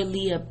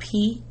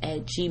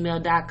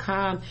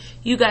joyleahp@gmail.com.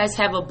 You guys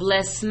have a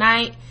blessed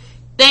night.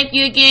 Thank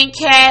you again,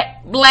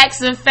 Kat.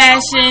 Blacks in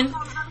Fashion.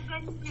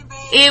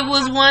 It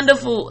was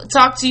wonderful.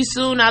 Talk to you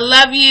soon. I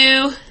love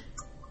you.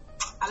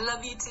 I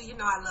love you too. You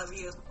know I love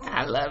you.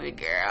 I love you,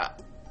 girl.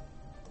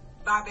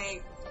 Bye,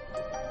 babe.